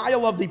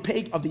denial of the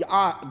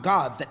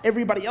gods that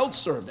everybody else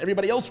served,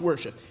 everybody else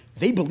worshipped.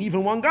 They believe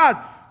in one God.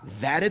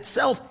 That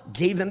itself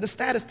gave them the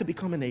status to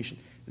become a nation.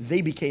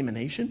 They became a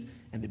nation,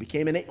 and they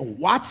became a nation.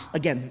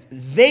 Again,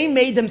 they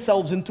made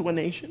themselves into a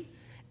nation,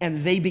 and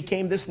they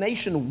became this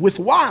nation with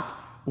what?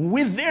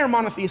 With their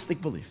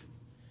monotheistic belief.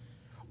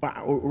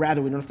 Or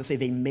rather, we don't have to say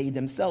they made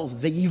themselves.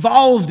 They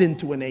evolved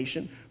into a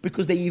nation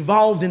because they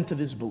evolved into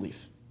this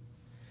belief.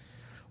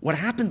 What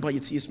happened by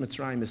Yetzias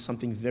Mitzrayim is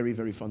something very,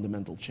 very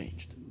fundamental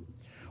changed.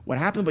 What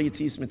happened by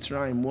Yetzias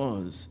Mitzrayim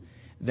was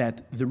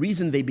that the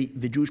reason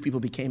the Jewish people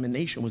became a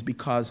nation was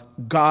because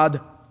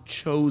God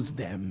chose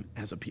them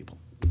as a people.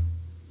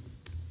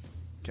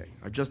 Okay,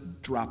 I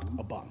just dropped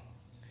a bomb.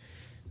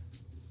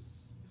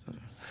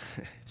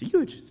 It's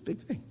a big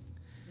thing.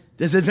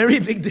 There's a very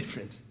big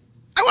difference.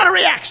 I want a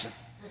reaction.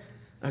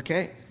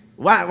 Okay,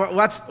 what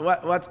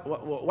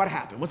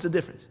happened? What's the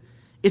difference?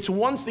 It's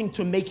one thing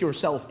to make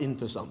yourself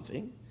into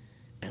something,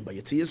 and by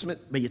Yetzias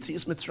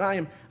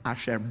Mitzrayim,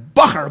 Asher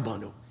Bachar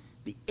Banu,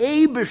 the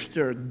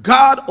Eibishter,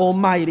 God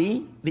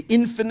Almighty, the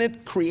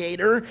infinite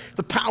creator,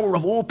 the power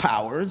of all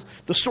powers,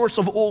 the source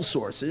of all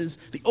sources,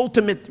 the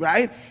ultimate,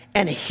 right?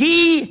 And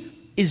He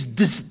is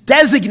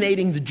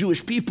designating the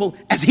Jewish people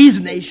as His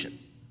nation.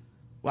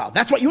 Wow,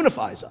 that's what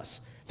unifies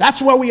us.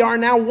 That's why we are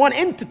now one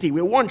entity.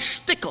 We're one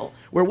shtickle.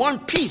 We're one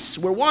piece.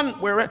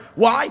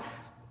 Why?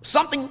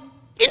 Something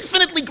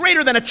infinitely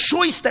greater than a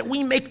choice that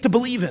we make to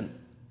believe in.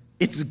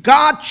 It's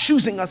God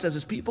choosing us as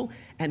His people,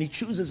 and He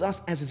chooses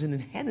us as His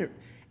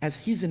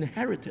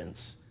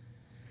inheritance.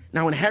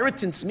 Now,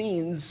 inheritance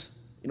means,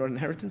 you know what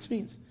inheritance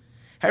means?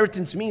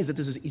 Inheritance means that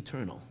this is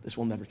eternal. This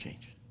will never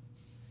change.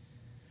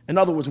 In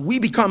other words, we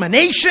become a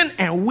nation,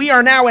 and we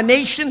are now a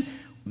nation.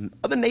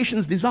 Other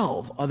nations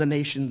dissolve. Other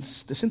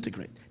nations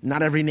disintegrate.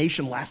 Not every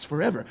nation lasts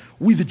forever.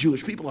 We, the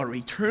Jewish people, are an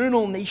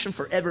eternal nation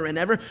forever and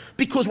ever,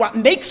 because what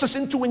makes us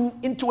into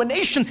a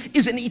nation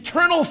is an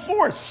eternal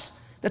force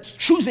that's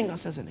choosing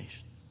us as a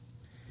nation.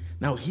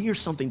 Now, here's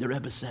something the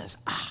Rebbe says.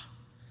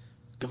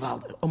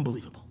 Gewalt,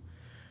 unbelievable.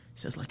 He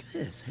says like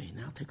this. Hey,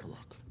 now take a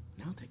look.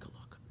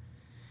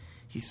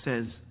 He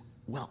says,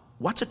 well,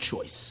 what's a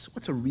choice?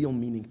 What's a real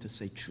meaning to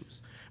say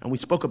choose? And we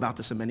spoke about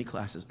this in many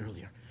classes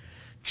earlier.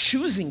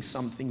 Choosing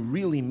something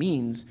really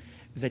means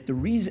that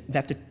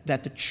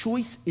the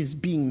choice is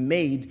being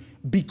made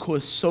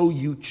because so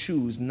you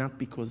choose, not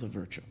because of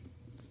virtue.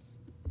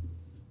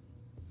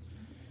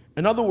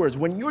 In other words,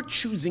 when you're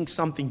choosing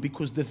something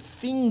because the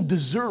thing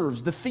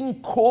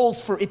calls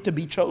for it to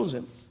be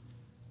chosen,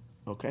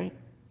 okay?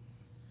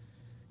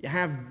 You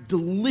have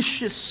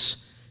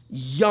delicious,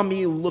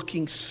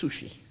 yummy-looking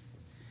sushi.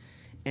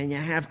 And you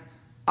have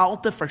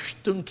alte,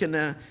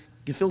 verstunkene,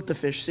 gefilte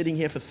fish sitting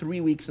here for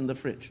 3 weeks in the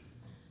fridge.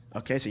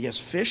 Okay, so yes,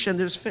 fish and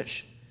there's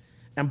fish.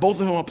 And both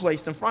of them are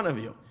placed in front of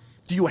you.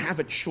 Do you have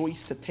a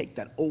choice to take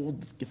that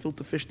old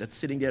gefilte fish that's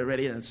sitting there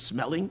already and it's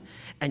smelling,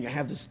 and you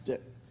have this,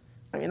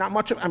 not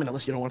much of,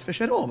 unless you don't want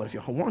fish at all, but if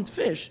you want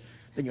fish,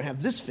 then you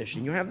have this fish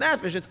and you have that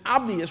fish. It's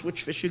obvious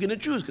which fish you're going to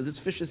choose because this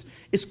fish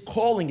is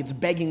calling, it's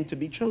begging to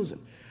be chosen.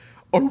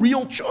 A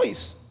real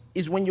choice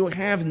is when you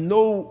have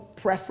no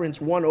preference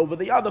one over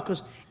the other,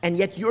 and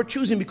yet you're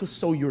choosing because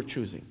so you're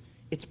choosing.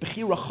 It's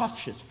bechira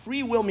chafshis,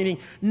 free will, meaning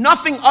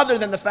nothing other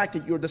than the fact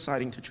that you're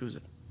deciding to choose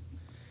it.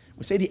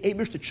 We say the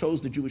Eibishter chose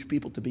the Jewish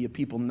people to be a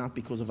people not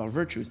because of our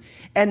virtues,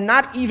 and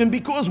not even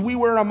because we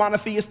were a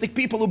monotheistic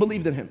people who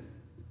believed in him.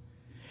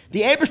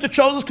 The Eibishter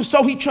chose us because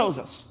so he chose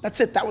us. That's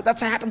it. That's what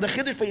happened. The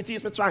Chiddush by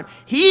Yetzias Mitzrayim.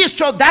 He is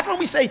chosen. That's when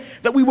we say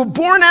that we were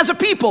born as a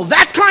people.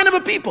 That kind of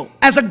a people.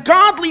 As a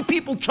godly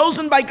people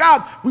chosen by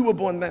God, we were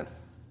born then.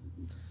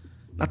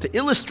 Now to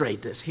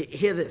illustrate this,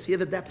 hear this. Hear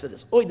the depth of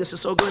this. Oh, this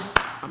is so good.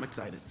 I'm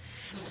excited.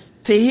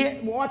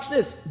 Watch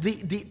this.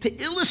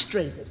 To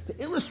illustrate this,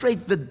 to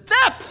illustrate the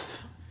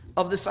depth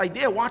of this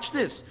idea, watch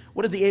this.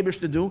 What does the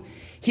Eibishter do?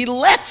 He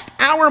lets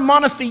our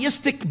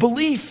monotheistic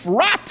belief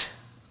rot.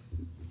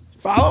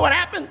 Follow what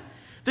happened?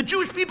 The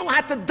Jewish people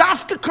had to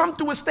dafka come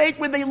to a state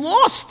where they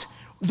lost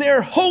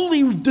their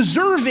holy,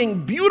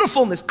 deserving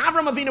beautifulness.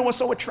 Avram Avinu was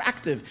so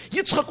attractive.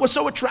 Yitzchak was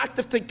so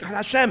attractive to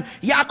Hashem.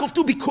 Yaakov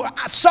too, because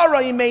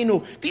Sarah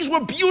Imenu. These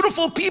were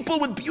beautiful people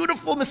with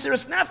beautiful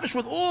Mesiras Nefesh,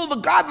 with all the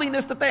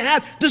godliness that they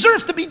had.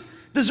 Deserves to be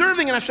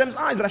deserving in Hashem's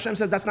eyes. But Hashem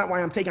says, that's not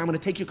why I'm going to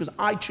take you because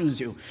I choose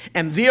you.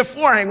 And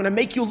therefore, I'm going to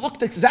make you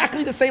look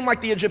exactly the same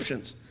like the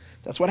Egyptians.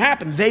 That's what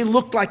happened. They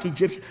looked like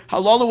Egyptians.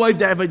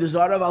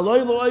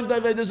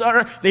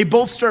 They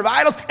both serve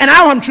idols, and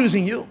now I'm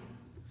choosing you.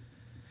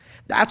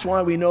 That's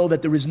why we know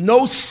that there is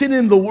no sin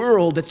in the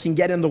world that can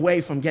get in the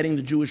way from getting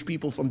the Jewish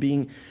people from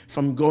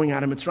going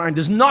out of Mitzrayim.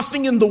 There's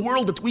nothing in the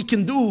world that we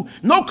can do,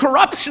 no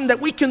corruption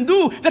that we can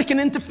do that can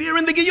interfere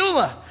in the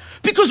Geula.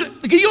 Because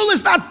the Geula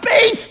is not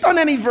based on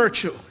any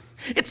virtue.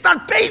 It's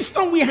not based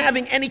on we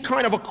having any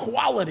kind of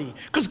equality.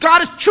 Because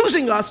God is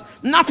choosing us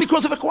not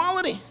because of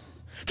equality.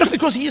 Just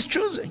because he is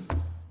choosing.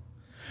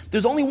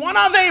 There's only one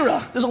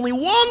Aveira. There's only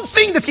one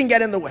thing that can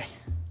get in the way.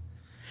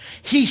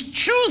 He's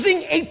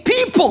choosing a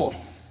people.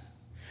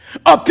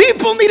 A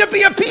people need to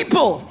be a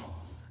people.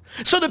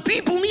 So the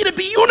people need to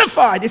be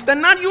unified. If they're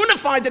not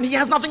unified, then he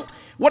has nothing.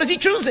 What is he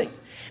choosing?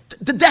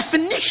 The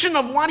definition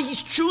of what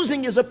he's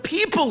choosing is a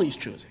people he's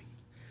choosing.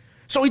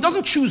 So he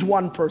doesn't choose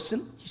one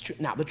person.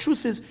 Now, the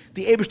truth is,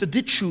 the Eibishter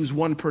did choose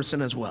one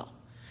person as well.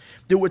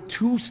 There were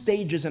 2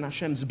 stages in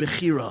Hashem's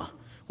Bechira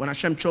when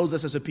Hashem chose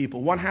us as a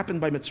people. One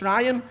happened by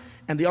Mitzrayim,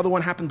 and the other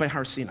one happened by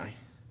Har Sinai.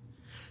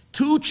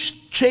 2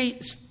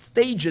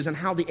 stages in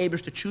how the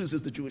Eibishter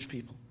chooses the Jewish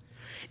people.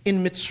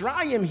 In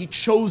Mitzrayim, he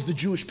chose the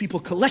Jewish people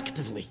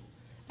collectively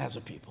as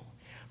a people.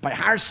 By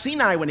Har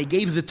Sinai, when he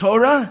gave the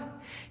Torah,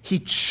 he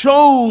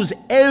chose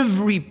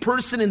every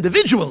person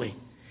individually.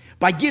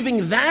 By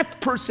giving that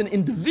person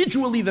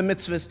individually the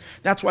mitzvahs,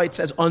 that's why it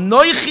says,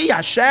 Anoichi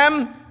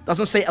Hashem,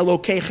 doesn't say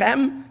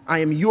Elokeichem,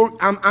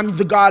 I'm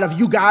the God of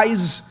you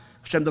guys.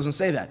 Hashem doesn't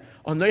say that.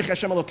 Anoichi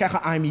Hashem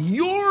Elokecha, I'm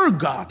your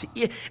God.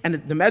 And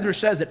the Medrash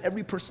says that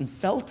every person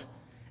felt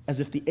as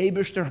if the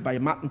Eibishter by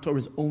Matan Torah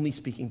is only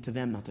speaking to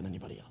them, not to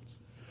anybody else.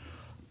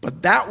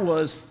 But that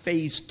was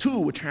phase 2,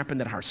 which happened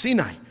at Har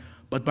Sinai.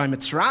 But by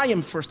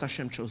Mitzrayim, first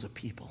Hashem chose a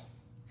people.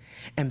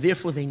 And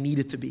therefore they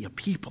needed to be a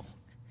people.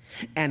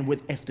 And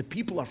if the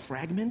people are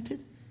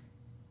fragmented,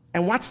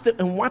 and what's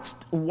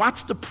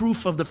the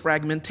proof of the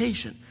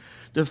fragmentation?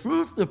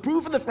 The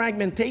proof of the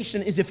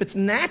fragmentation is if it's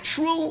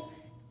natural,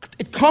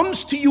 it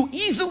comes to you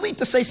easily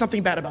to say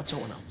something bad about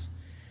someone else.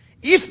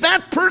 If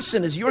that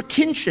person is your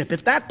kinship,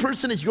 if that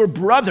person is your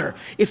brother,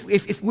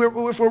 if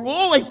we're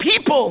all a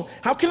people,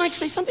 how can I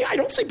say something? I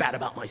don't say bad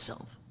about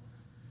myself.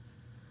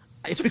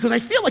 It's because I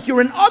feel like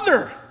you're an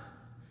other.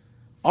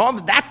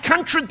 That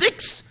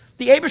contradicts.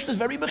 The Eibishter is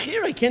very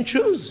bechira. He can't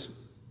choose.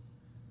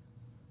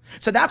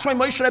 So that's why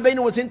Moshe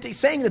Rabbeinu was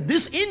saying that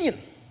this Inyan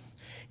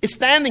is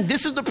standing.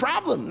 This is the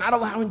problem, not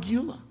allowing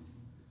Geula.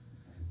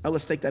 Now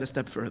let's take that a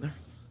step further.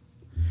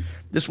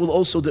 This will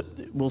also,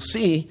 we'll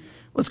see.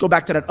 Let's go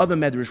back to that other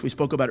medrash we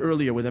spoke about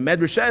earlier, where the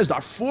medrash says there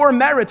are 4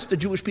 merits the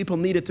Jewish people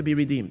needed to be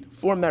redeemed.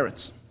 4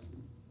 merits.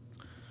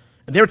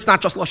 And there it's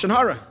not just Lashon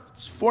Hara.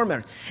 It's 4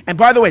 merits. And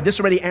by the way, this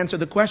already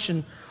answered the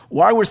question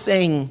why we're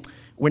saying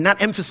we're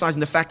not emphasizing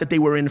the fact that they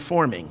were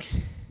informing.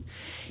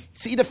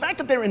 See, the fact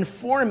that they're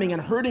informing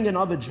and hurting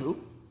another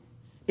Jew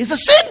is a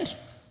sin.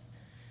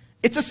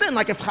 It's a sin.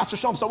 Like if Chas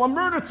v'Shalom, someone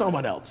murdered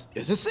someone else,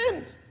 it's a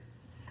sin.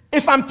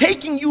 If I'm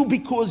taking you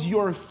because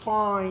you're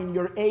fine,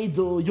 you're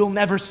edel, you'll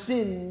never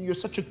sin, you're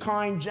such a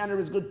kind,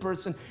 generous, good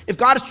person, if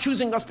God is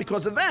choosing us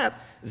because of that,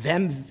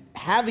 then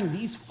having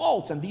these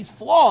faults and these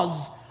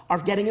flaws are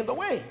getting in the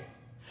way.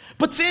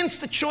 But since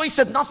the choice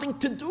had nothing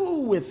to do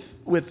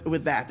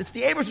with that, it's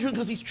the Eibishter's choosing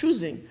because he's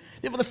choosing.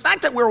 Therefore, the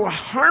fact that we're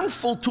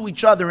harmful to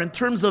each other in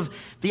terms of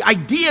the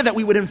idea that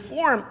we would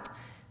inform,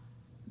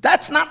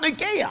 that's not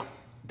Negeya.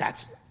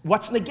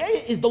 What's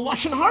Negeya is the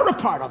Lashon Hara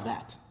part of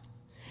that.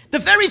 The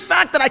very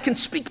fact that I can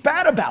speak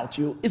bad about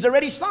you is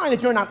already a sign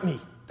that you're not me.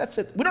 That's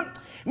it.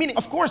 Meaning,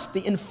 of course,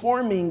 the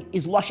informing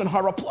is Lashon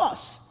Hara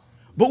plus.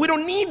 But we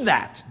don't need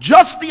that.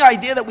 Just the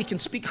idea that we can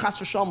speak Chas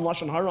v'Shalom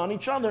Lashon Hara on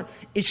each other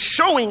is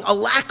showing a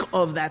lack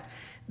of that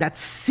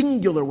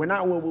singular. We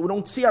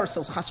don't see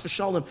ourselves Chas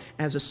v'Shalom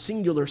as a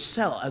singular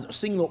cell, as a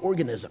singular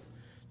organism.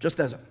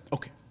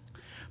 Okay.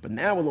 But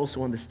now we'll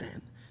also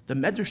understand the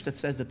Medrash that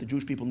says that the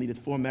Jewish people needed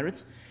 4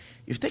 merits.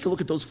 If you take a look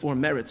at those 4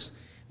 merits,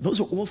 those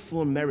are all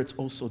 4 merits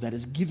also that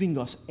is giving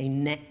us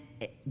an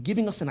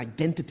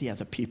identity as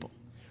a people.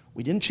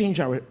 We didn't change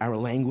our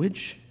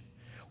language.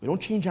 We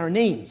don't change our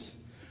names.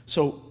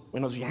 So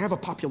when you have a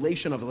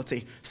population of, let's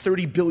say,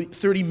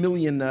 30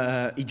 million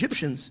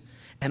Egyptians,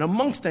 and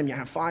amongst them you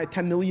have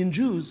 10 million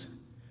Jews,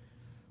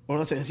 or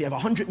let's say you have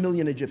 100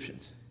 million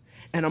Egyptians,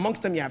 and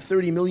amongst them you have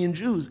 30 million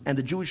Jews, and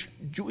the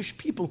Jewish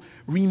people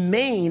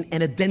remain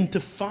an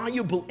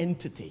identifiable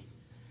entity.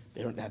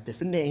 They don't have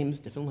different names,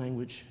 different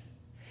language.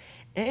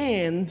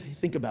 And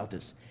think about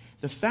this.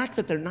 The fact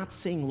that they're not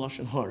saying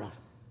Lashon Hara,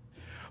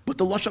 but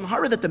the Lashon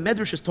Hara that the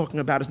Medrash is talking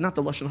about is not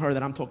the Lashon Hara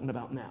that I'm talking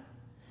about now.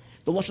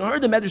 The Lashon Hara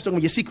the Medrash is talking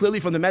about, you see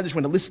clearly from the Medrash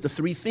when it lists the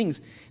 3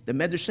 things, the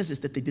Medrash says is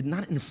that they did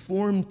not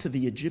inform to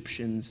the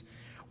Egyptians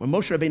when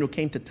Moshe Rabbeinu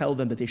came to tell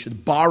them that they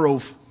should borrow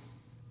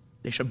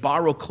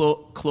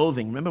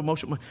clothing. Remember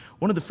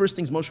one of the first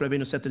things Moshe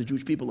Rabbeinu said to the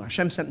Jewish people,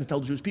 Hashem sent to tell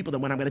the Jewish people that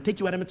when I'm going to take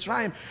you out of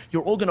Mitzrayim,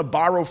 you're all going to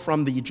borrow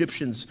from the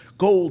Egyptians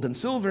gold and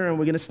silver, and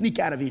we're going to sneak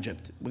out of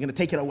Egypt. We're going to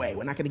take it away.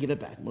 We're not going to give it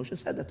back. Moshe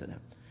said that to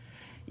them.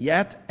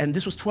 Yet, and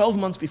this was 12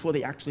 months before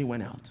they actually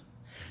went out.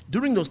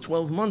 During those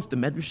 12 months, the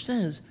Medrash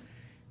says,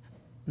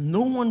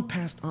 no one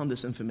passed on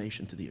this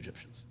information to the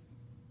Egyptians.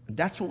 And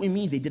that's what we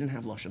mean they didn't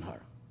have Lashon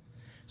Hara.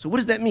 So what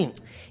does that mean?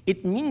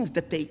 It means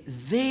that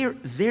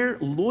their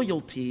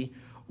loyalty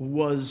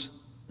was,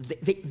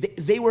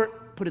 they were,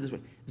 put it this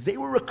way, they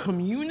were a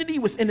community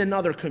within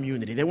another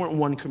community. They weren't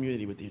one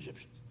community with the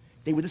Egyptians.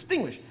 They were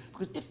distinguished.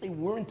 Because if they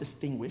weren't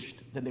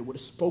distinguished, then they would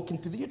have spoken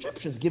to the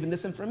Egyptians, given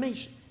this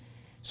information.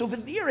 So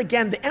here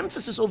again, the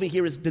emphasis over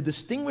here is the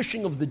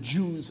distinguishing of the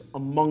Jews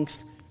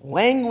amongst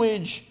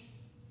language,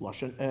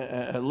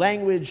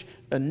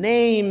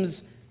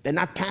 names. They're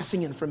not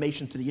passing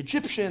information to the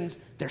Egyptians.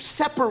 They're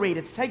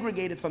separated,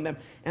 segregated from them.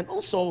 And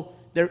also,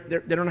 they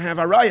don't have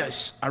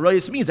arayas.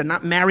 Arayas means they're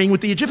not marrying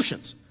with the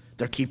Egyptians.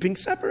 They're keeping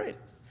separated.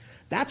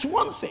 That's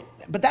one thing.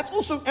 But that's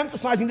also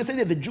emphasizing this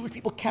idea that the Jewish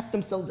people kept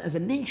themselves as a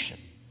nation.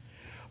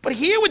 But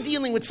here we're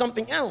dealing with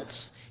something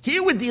else.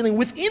 Here we're dealing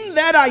within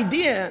that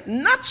idea,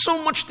 not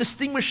so much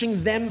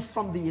distinguishing them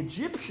from the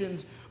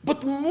Egyptians,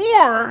 but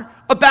more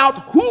about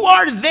who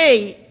are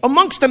they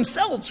amongst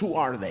themselves. Who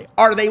are they?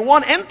 Are they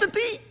one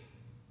entity?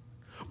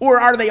 Or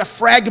are they a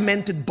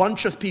fragmented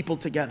bunch of people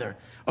together?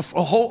 A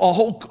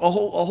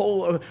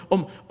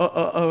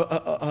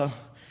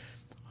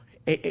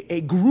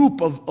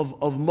group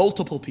of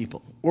multiple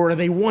people? Or are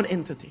they one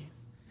entity?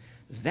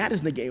 That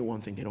is negay one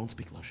thing. They don't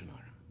speak Lashon Hara.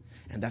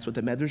 And that's what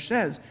the Medrash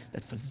says,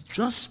 that for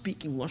just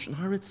speaking Lashon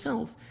Hara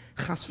itself,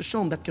 Chas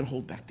v'Shalom, that can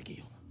hold back the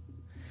Giyul.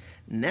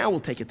 Now we'll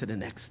take it to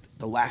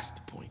the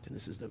last point. And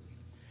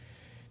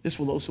this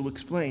will also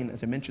explain,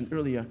 as I mentioned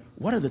earlier,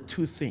 what are the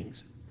 2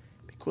 things?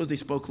 Because they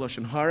spoke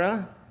Lashon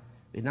Hara,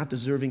 they're not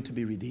deserving to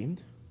be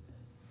redeemed.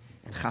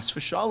 And Chas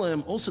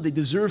v'Shalom, also they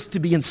deserve to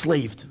be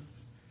enslaved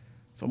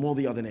from all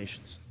the other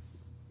nations.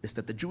 It's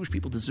that the Jewish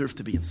people deserve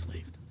to be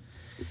enslaved.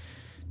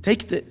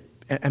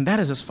 And that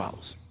is as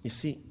follows. You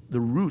see, the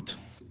root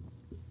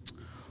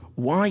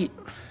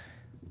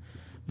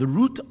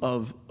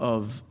of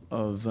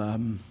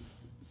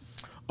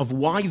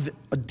why,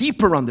 a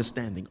deeper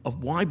understanding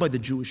of why by the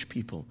Jewish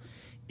people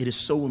it is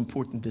so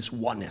important, this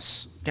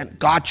oneness. Again,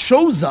 God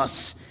chose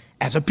us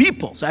as a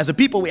people. So as a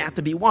people, we have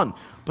to be one.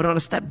 But on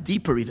a step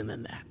deeper even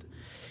than that.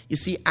 You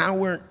see,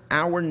 our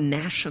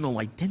national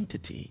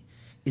identity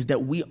is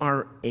that we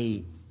are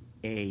the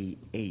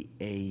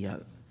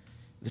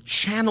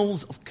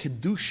channels of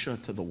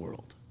Kedusha to the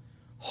world.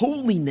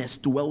 Holiness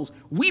dwells.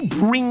 We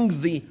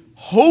bring the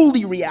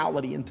holy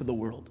reality into the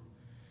world.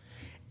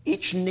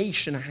 Each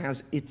nation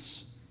has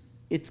its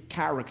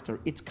character,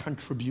 its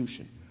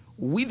contribution.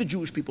 We, the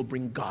Jewish people,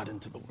 bring God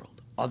into the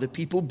world. Other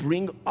people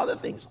bring other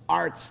things,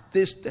 arts,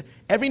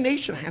 every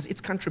nation has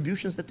its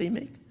contributions that they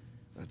make.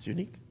 That's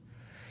unique.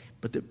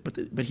 But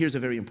here's a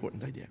very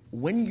important idea.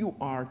 When you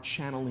are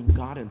channeling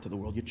God into the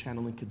world, you're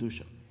channeling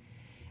Kedusha.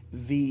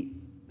 The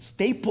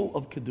staple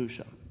of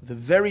Kedusha, the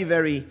very,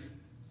 very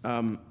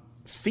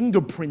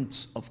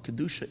fingerprints of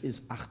Kedusha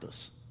is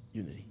Achdus,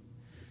 unity.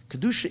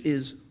 Kedusha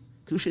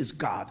is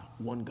God,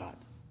 one God.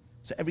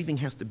 So everything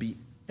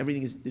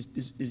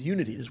is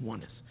unity, is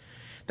oneness.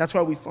 That's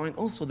why we find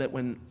also that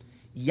when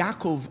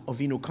Yaakov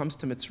Avinu comes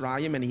to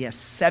Mitzrayim and he has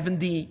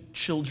 70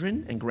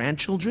 children and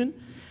grandchildren,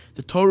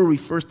 The Torah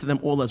refers to them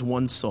all as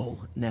one soul,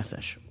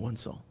 nefesh, one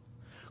soul.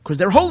 Because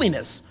they're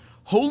holiness.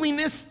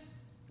 Holiness,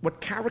 what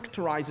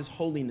characterizes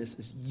holiness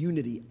is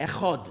unity,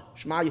 echad.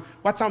 Shema,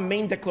 what's our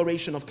main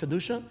declaration of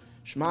Kedusha?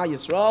 Shema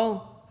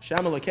Yisrael,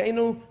 Hashem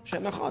Elokeinu,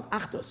 Hashem Echad,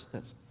 Achdus.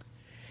 That's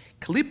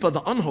Kalipa,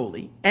 the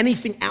unholy,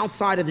 anything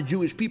outside of the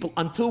Jewish people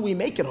until we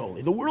make it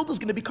holy. The world is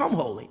going to become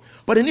holy.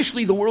 But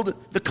initially the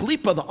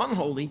Kalipa, the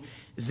unholy,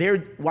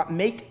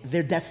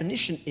 their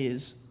definition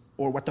is,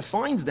 or what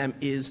defines them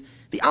is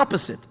the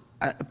opposite.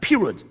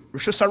 Pirud,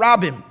 Rishus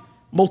Harabim,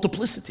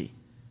 multiplicity.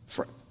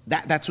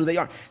 That's who they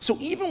are. So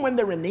even when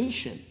they're a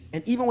nation,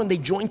 and even when they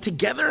join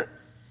together,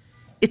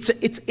 it's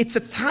a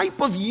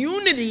type of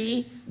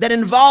unity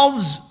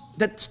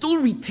that still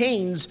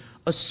retains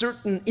a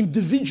certain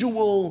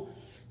individual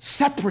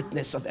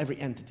separateness of every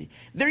entity.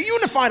 They're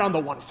unified on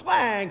the one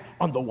flag,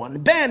 on the one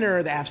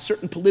banner. They have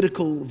certain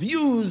political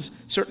views,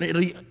 certain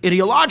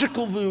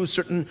ideological views,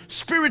 certain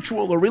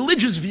spiritual or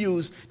religious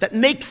views that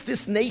makes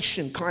this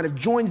nation, kind of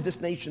joins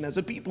this nation as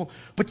a people.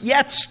 But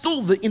yet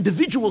still the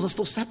individuals are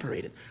still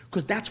separated,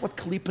 because that's what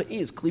Klippa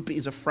is. Klippa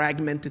is a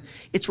fragmented,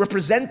 it's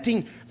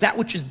representing that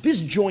which is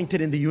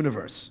disjointed in the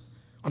universe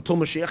until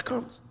Mashiach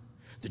comes.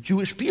 The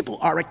Jewish people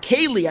are a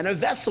keli and a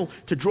vessel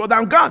to draw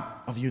down God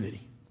of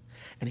unity.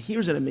 And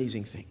here's an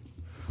amazing thing.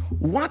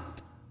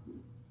 What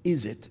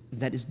is it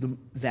that is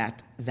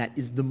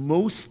the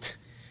most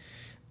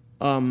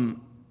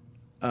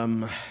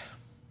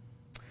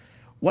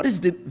what is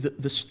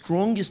the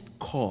strongest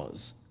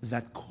cause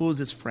that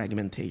causes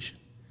fragmentation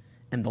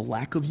and the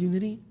lack of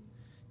unity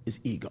is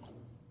ego.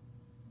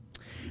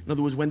 In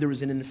other words, when there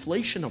is an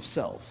inflation of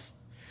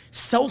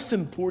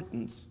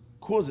self-importance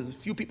causes, a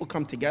few people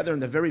come together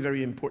and they're very,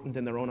 very important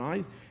in their own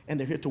eyes and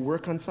they're here to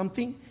work on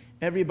something.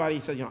 Everybody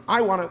says,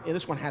 I want to,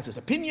 this one has his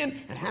opinion,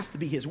 and it has to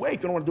be his way.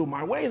 If you don't want to do it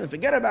my way, then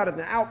forget about it,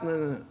 then out.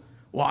 No.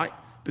 Why?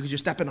 Because you're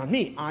stepping on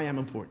me. I am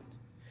important.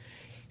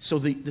 So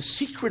the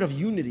secret of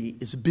unity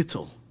is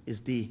bittul, it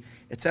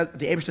says,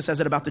 the Eibishter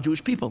says it about the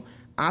Jewish people.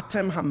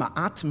 Atem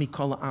hama'at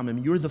mikol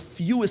ha'amim. You're the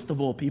fewest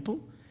of all people.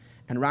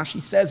 And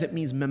Rashi says it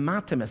means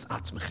mematem es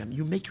atzmechem.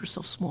 You make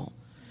yourself small.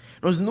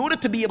 In order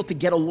to be able to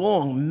get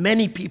along,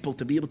 many people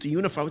to be able to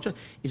unify with each other,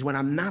 is when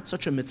I'm not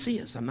such a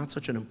metzias, I'm not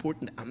such an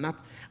important, I'm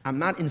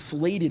not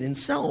inflated in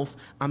self,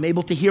 I'm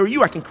able to hear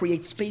you, I can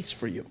create space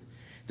for you.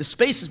 The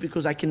space is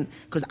because I'm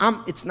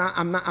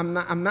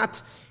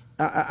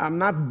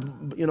not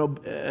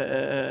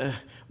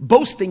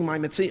boasting my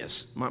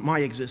metzias, my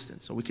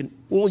existence. So we can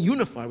all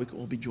unify, we can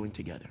all be joined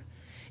together.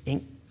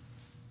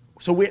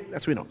 That's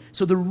what we know.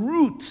 So the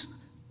root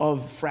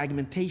of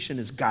fragmentation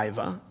is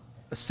gaiva,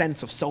 a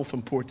sense of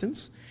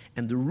self-importance,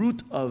 and the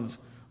root of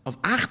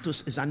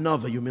achdus is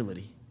anava,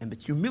 humility, and that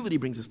humility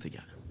brings us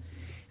together.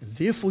 And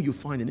therefore you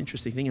find an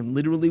interesting thing, and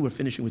literally we're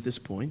finishing with this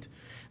point,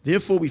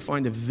 therefore we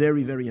find a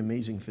very, very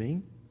amazing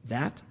thing,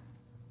 that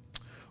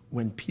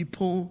when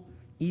people,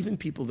 even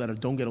people that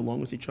don't get along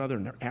with each other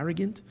and they're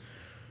arrogant,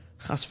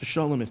 chas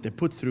v'shalom, if they're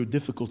put through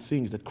difficult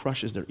things that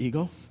crushes their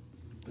ego,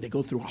 they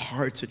go through a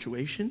hard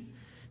situation,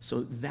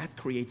 so that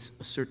creates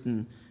a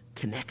certain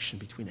connection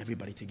between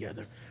everybody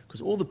together, because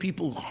all the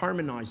people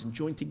harmonize and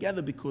join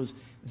together because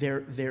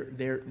they're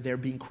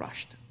being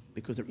crushed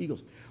because their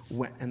egos.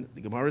 And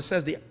the Gemara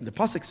says, the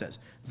pasuk says,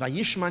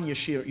 "Vayishman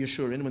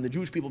Yeshurin," when the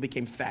Jewish people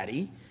became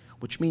fatty,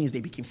 which means they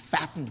became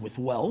fattened with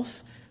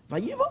wealth.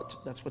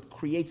 Vayivot, that's what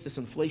creates this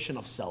inflation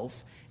of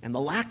self and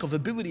the lack of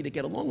ability to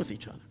get along with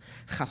each other.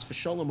 Chas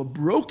v'shalom, a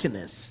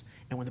brokenness.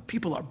 And when the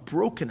people are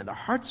broken and their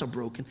hearts are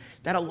broken,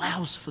 that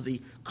allows for the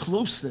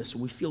closeness,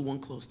 we feel one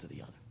close to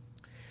the other.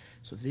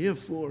 So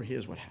therefore,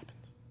 here's what happened.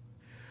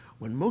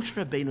 When Moshe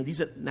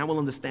Rabbeinu, now we'll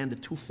understand the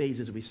two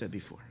phases we said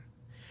before.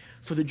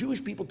 For the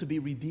Jewish people to be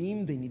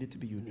redeemed, they needed to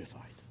be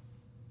unified.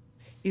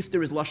 If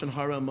there is Lashon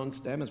Hara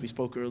amongst them, as we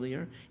spoke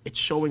earlier, it's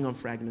showing on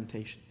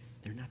fragmentation.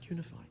 They're not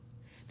unified.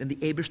 Then the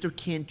Eibishter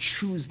can't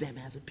choose them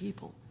as a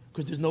people,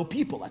 because there's no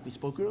people, like we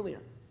spoke earlier.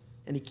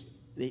 And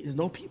there's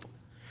no people.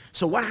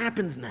 So what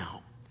happens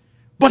now?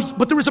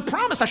 But there is a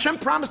promise. Hashem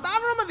promised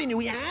Avraham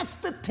Avinu, he has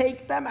to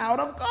take them out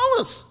of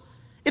Golus.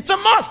 It's a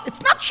must.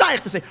 It's not shaykh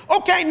to say,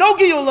 okay, no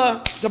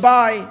Geula,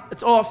 goodbye,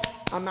 it's off,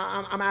 I'm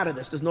out of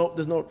this. There's no,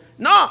 the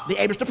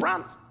Eibishter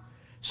promised.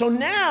 So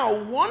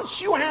now,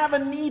 once you have a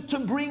need to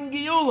bring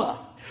Geula,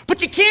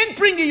 but you can't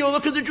bring Geula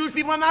because the Jewish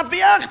people are not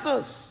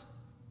bi'achdas.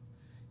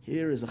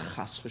 Here is a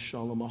chas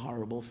v'shalom, a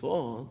horrible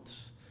thought.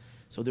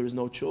 So there is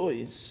no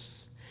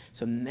choice.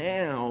 So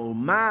now,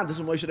 this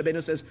is what Moshe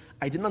Rabbeinu says,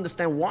 I didn't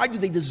understand, why do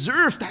they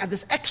deserve to have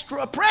this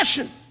extra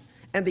oppression?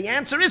 And the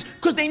answer is,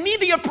 because they need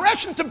the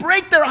oppression to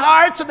break their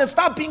hearts so they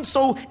stop being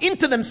so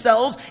into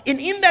themselves. And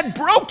in that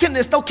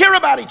brokenness, they'll care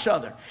about each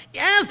other.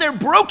 As they're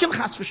broken,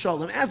 chas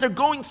v'shalom, as they're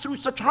going through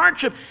such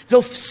hardship,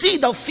 they'll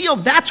feel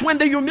that's when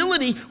their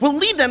humility will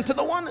lead them to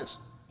the oneness.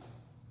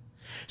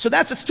 So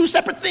it's two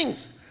separate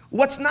things.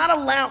 What's not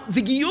allowed,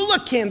 the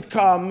Geula can't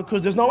come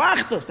because there's no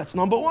achdus. That's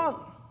number one.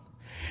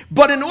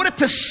 But in order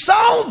to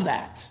solve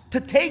that, to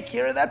take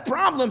care of that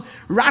problem.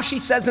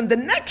 Rashi says in the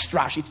next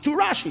Rashi, it's two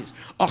Rashis,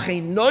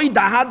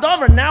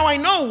 now I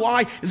know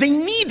why they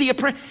need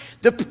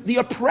the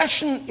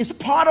oppression is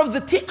part of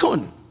the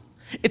tikkun.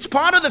 It's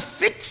part of the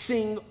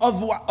fixing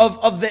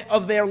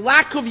of their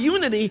lack of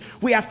unity.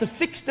 We have to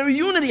fix their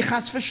unity,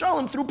 chas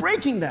v'shalom, through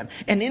breaking them.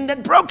 And in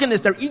that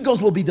brokenness, their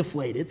egos will be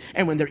deflated.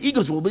 And when their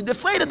egos will be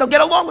deflated, they'll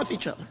get along with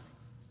each other.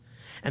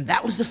 And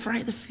that was the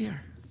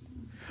fear.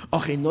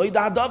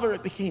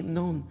 It became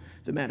known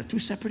the matter. Two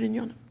separate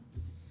inyanim.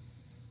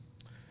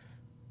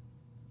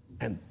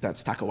 And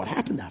that's taka what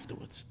happened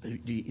afterwards.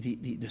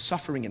 The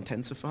suffering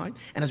intensified.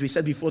 And as we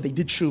said before, they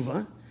did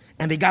tshuva.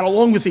 And they got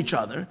along with each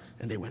other.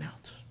 And they went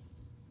out.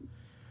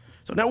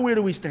 So now where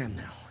do we stand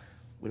now?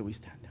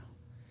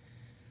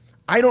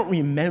 I don't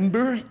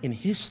remember in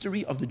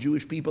history of the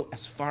Jewish people,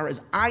 as far as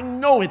I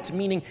know it,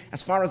 meaning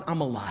as far as I'm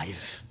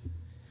alive,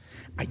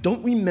 I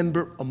don't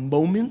remember a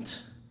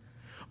moment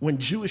when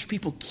Jewish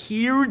people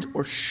cared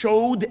or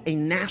showed a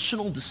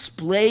national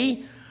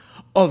display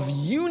of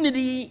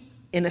unity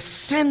in a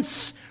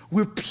sense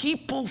where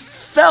people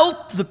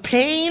felt the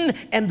pain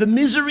and the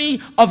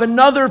misery of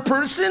another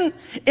person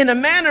in a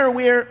manner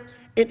where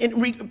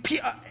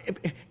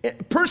a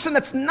person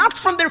that's not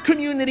from their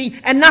community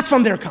and not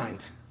from their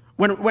kind.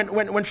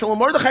 When Shalom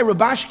Mordechai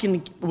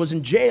Rabashkin was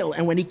in jail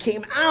and when he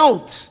came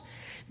out,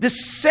 the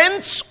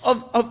sense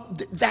of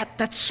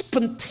that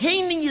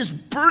spontaneous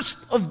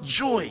burst of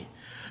joy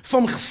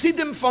from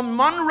Chassidim, from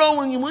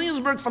Monroe and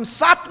Williamsburg, from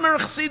Satmar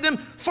Chassidim,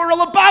 for a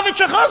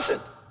Lubavitcher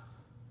Chassid.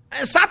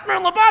 Satmar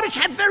and Lubavitch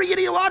had very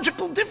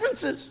ideological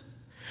differences.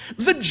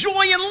 The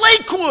joy in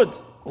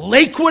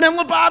Lakewood and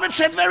Lubavitch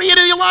had very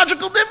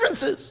ideological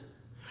differences.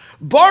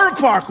 Borough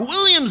Park,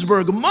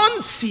 Williamsburg,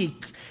 Muncie,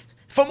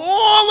 from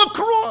all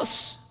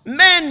across,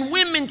 men,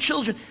 women,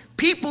 children,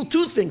 people,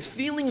 two things,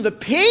 feeling the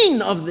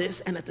pain of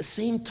this and at the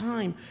same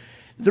time,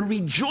 the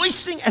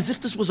rejoicing as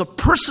if this was a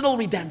personal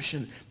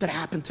redemption that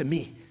happened to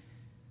me.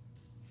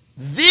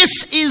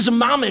 This is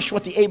mamish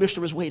what the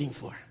Eibishter is waiting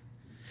for.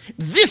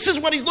 This is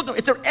what he's looking for.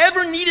 If there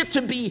ever needed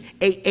to be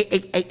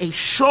a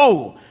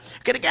show,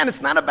 okay, again,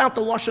 it's not about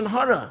the Lashon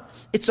Hara.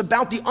 It's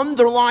about the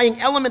underlying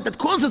element that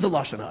causes the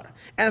Lashon Hara.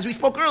 As we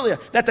spoke earlier,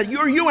 that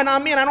you're you and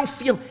I'm me, and I don't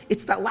feel,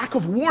 it's that lack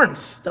of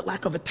warmth, that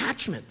lack of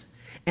attachment.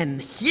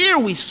 And here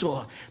we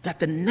saw that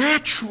the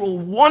natural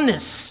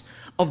oneness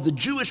of the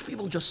Jewish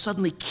people just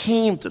suddenly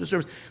came to the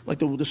surface. Like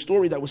the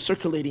story that was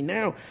circulating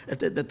now,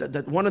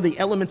 that one of the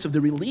elements of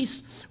the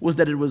release was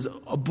that it was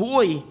a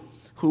boy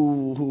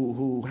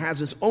who has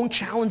his own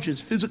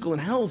challenges, physical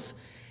and health,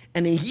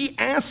 and he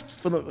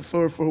asked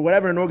for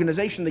whatever, an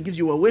organization that gives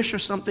you a wish or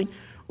something,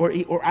 or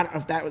I don't know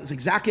if that was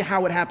exactly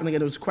how it happened. Again,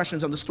 there was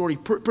questions on the story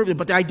perfectly,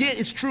 but the idea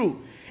is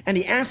true. And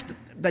he asked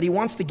that he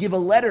wants to give a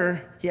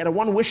letter. He had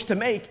one wish to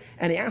make,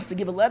 and he asked to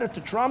give a letter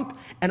to Trump.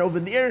 And over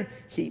there,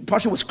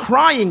 Pasha was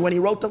crying when he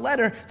wrote the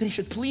letter that he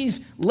should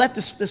please let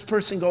this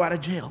person go out of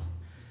jail.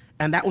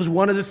 And that was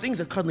one of the things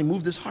that suddenly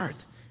moved his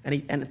heart.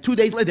 And 2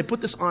 days later, they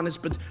put this on the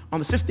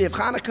 5th day of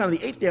Hanukkah, on the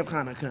 8th day of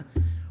Hanukkah.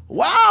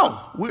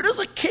 Wow, where does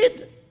a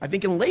kid, I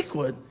think in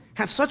Lakewood,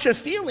 have such a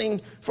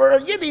feeling for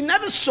a Yid he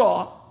never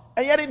saw,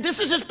 and yet this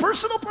is his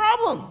personal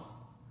problem?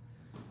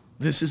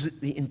 This is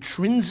the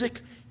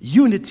intrinsic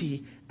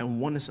unity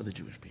and oneness of the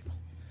Jewish people.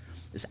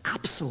 There's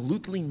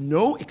absolutely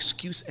no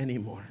excuse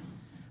anymore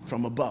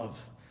from above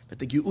that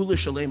the Geula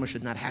Shalema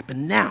should not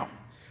happen now.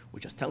 We're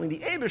just telling the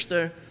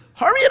Eibishter,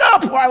 hurry it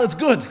up while it's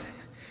good.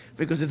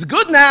 Because it's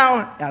good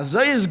now,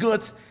 Azay is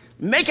good,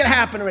 make it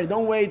happen already,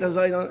 don't wait,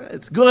 Azay,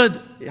 it's good,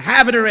 you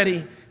have it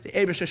already. The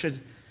Eibishter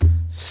should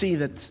see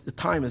that the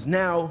time is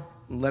now,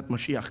 and let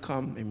Mashiach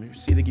come, and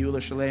see the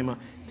Geula Shalema,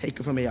 take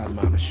it from Eyad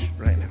Mamash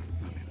right now.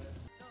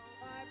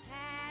 Our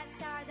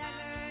paths are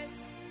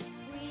diverse,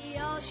 we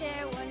all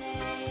share one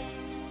aim.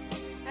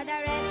 Our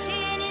direction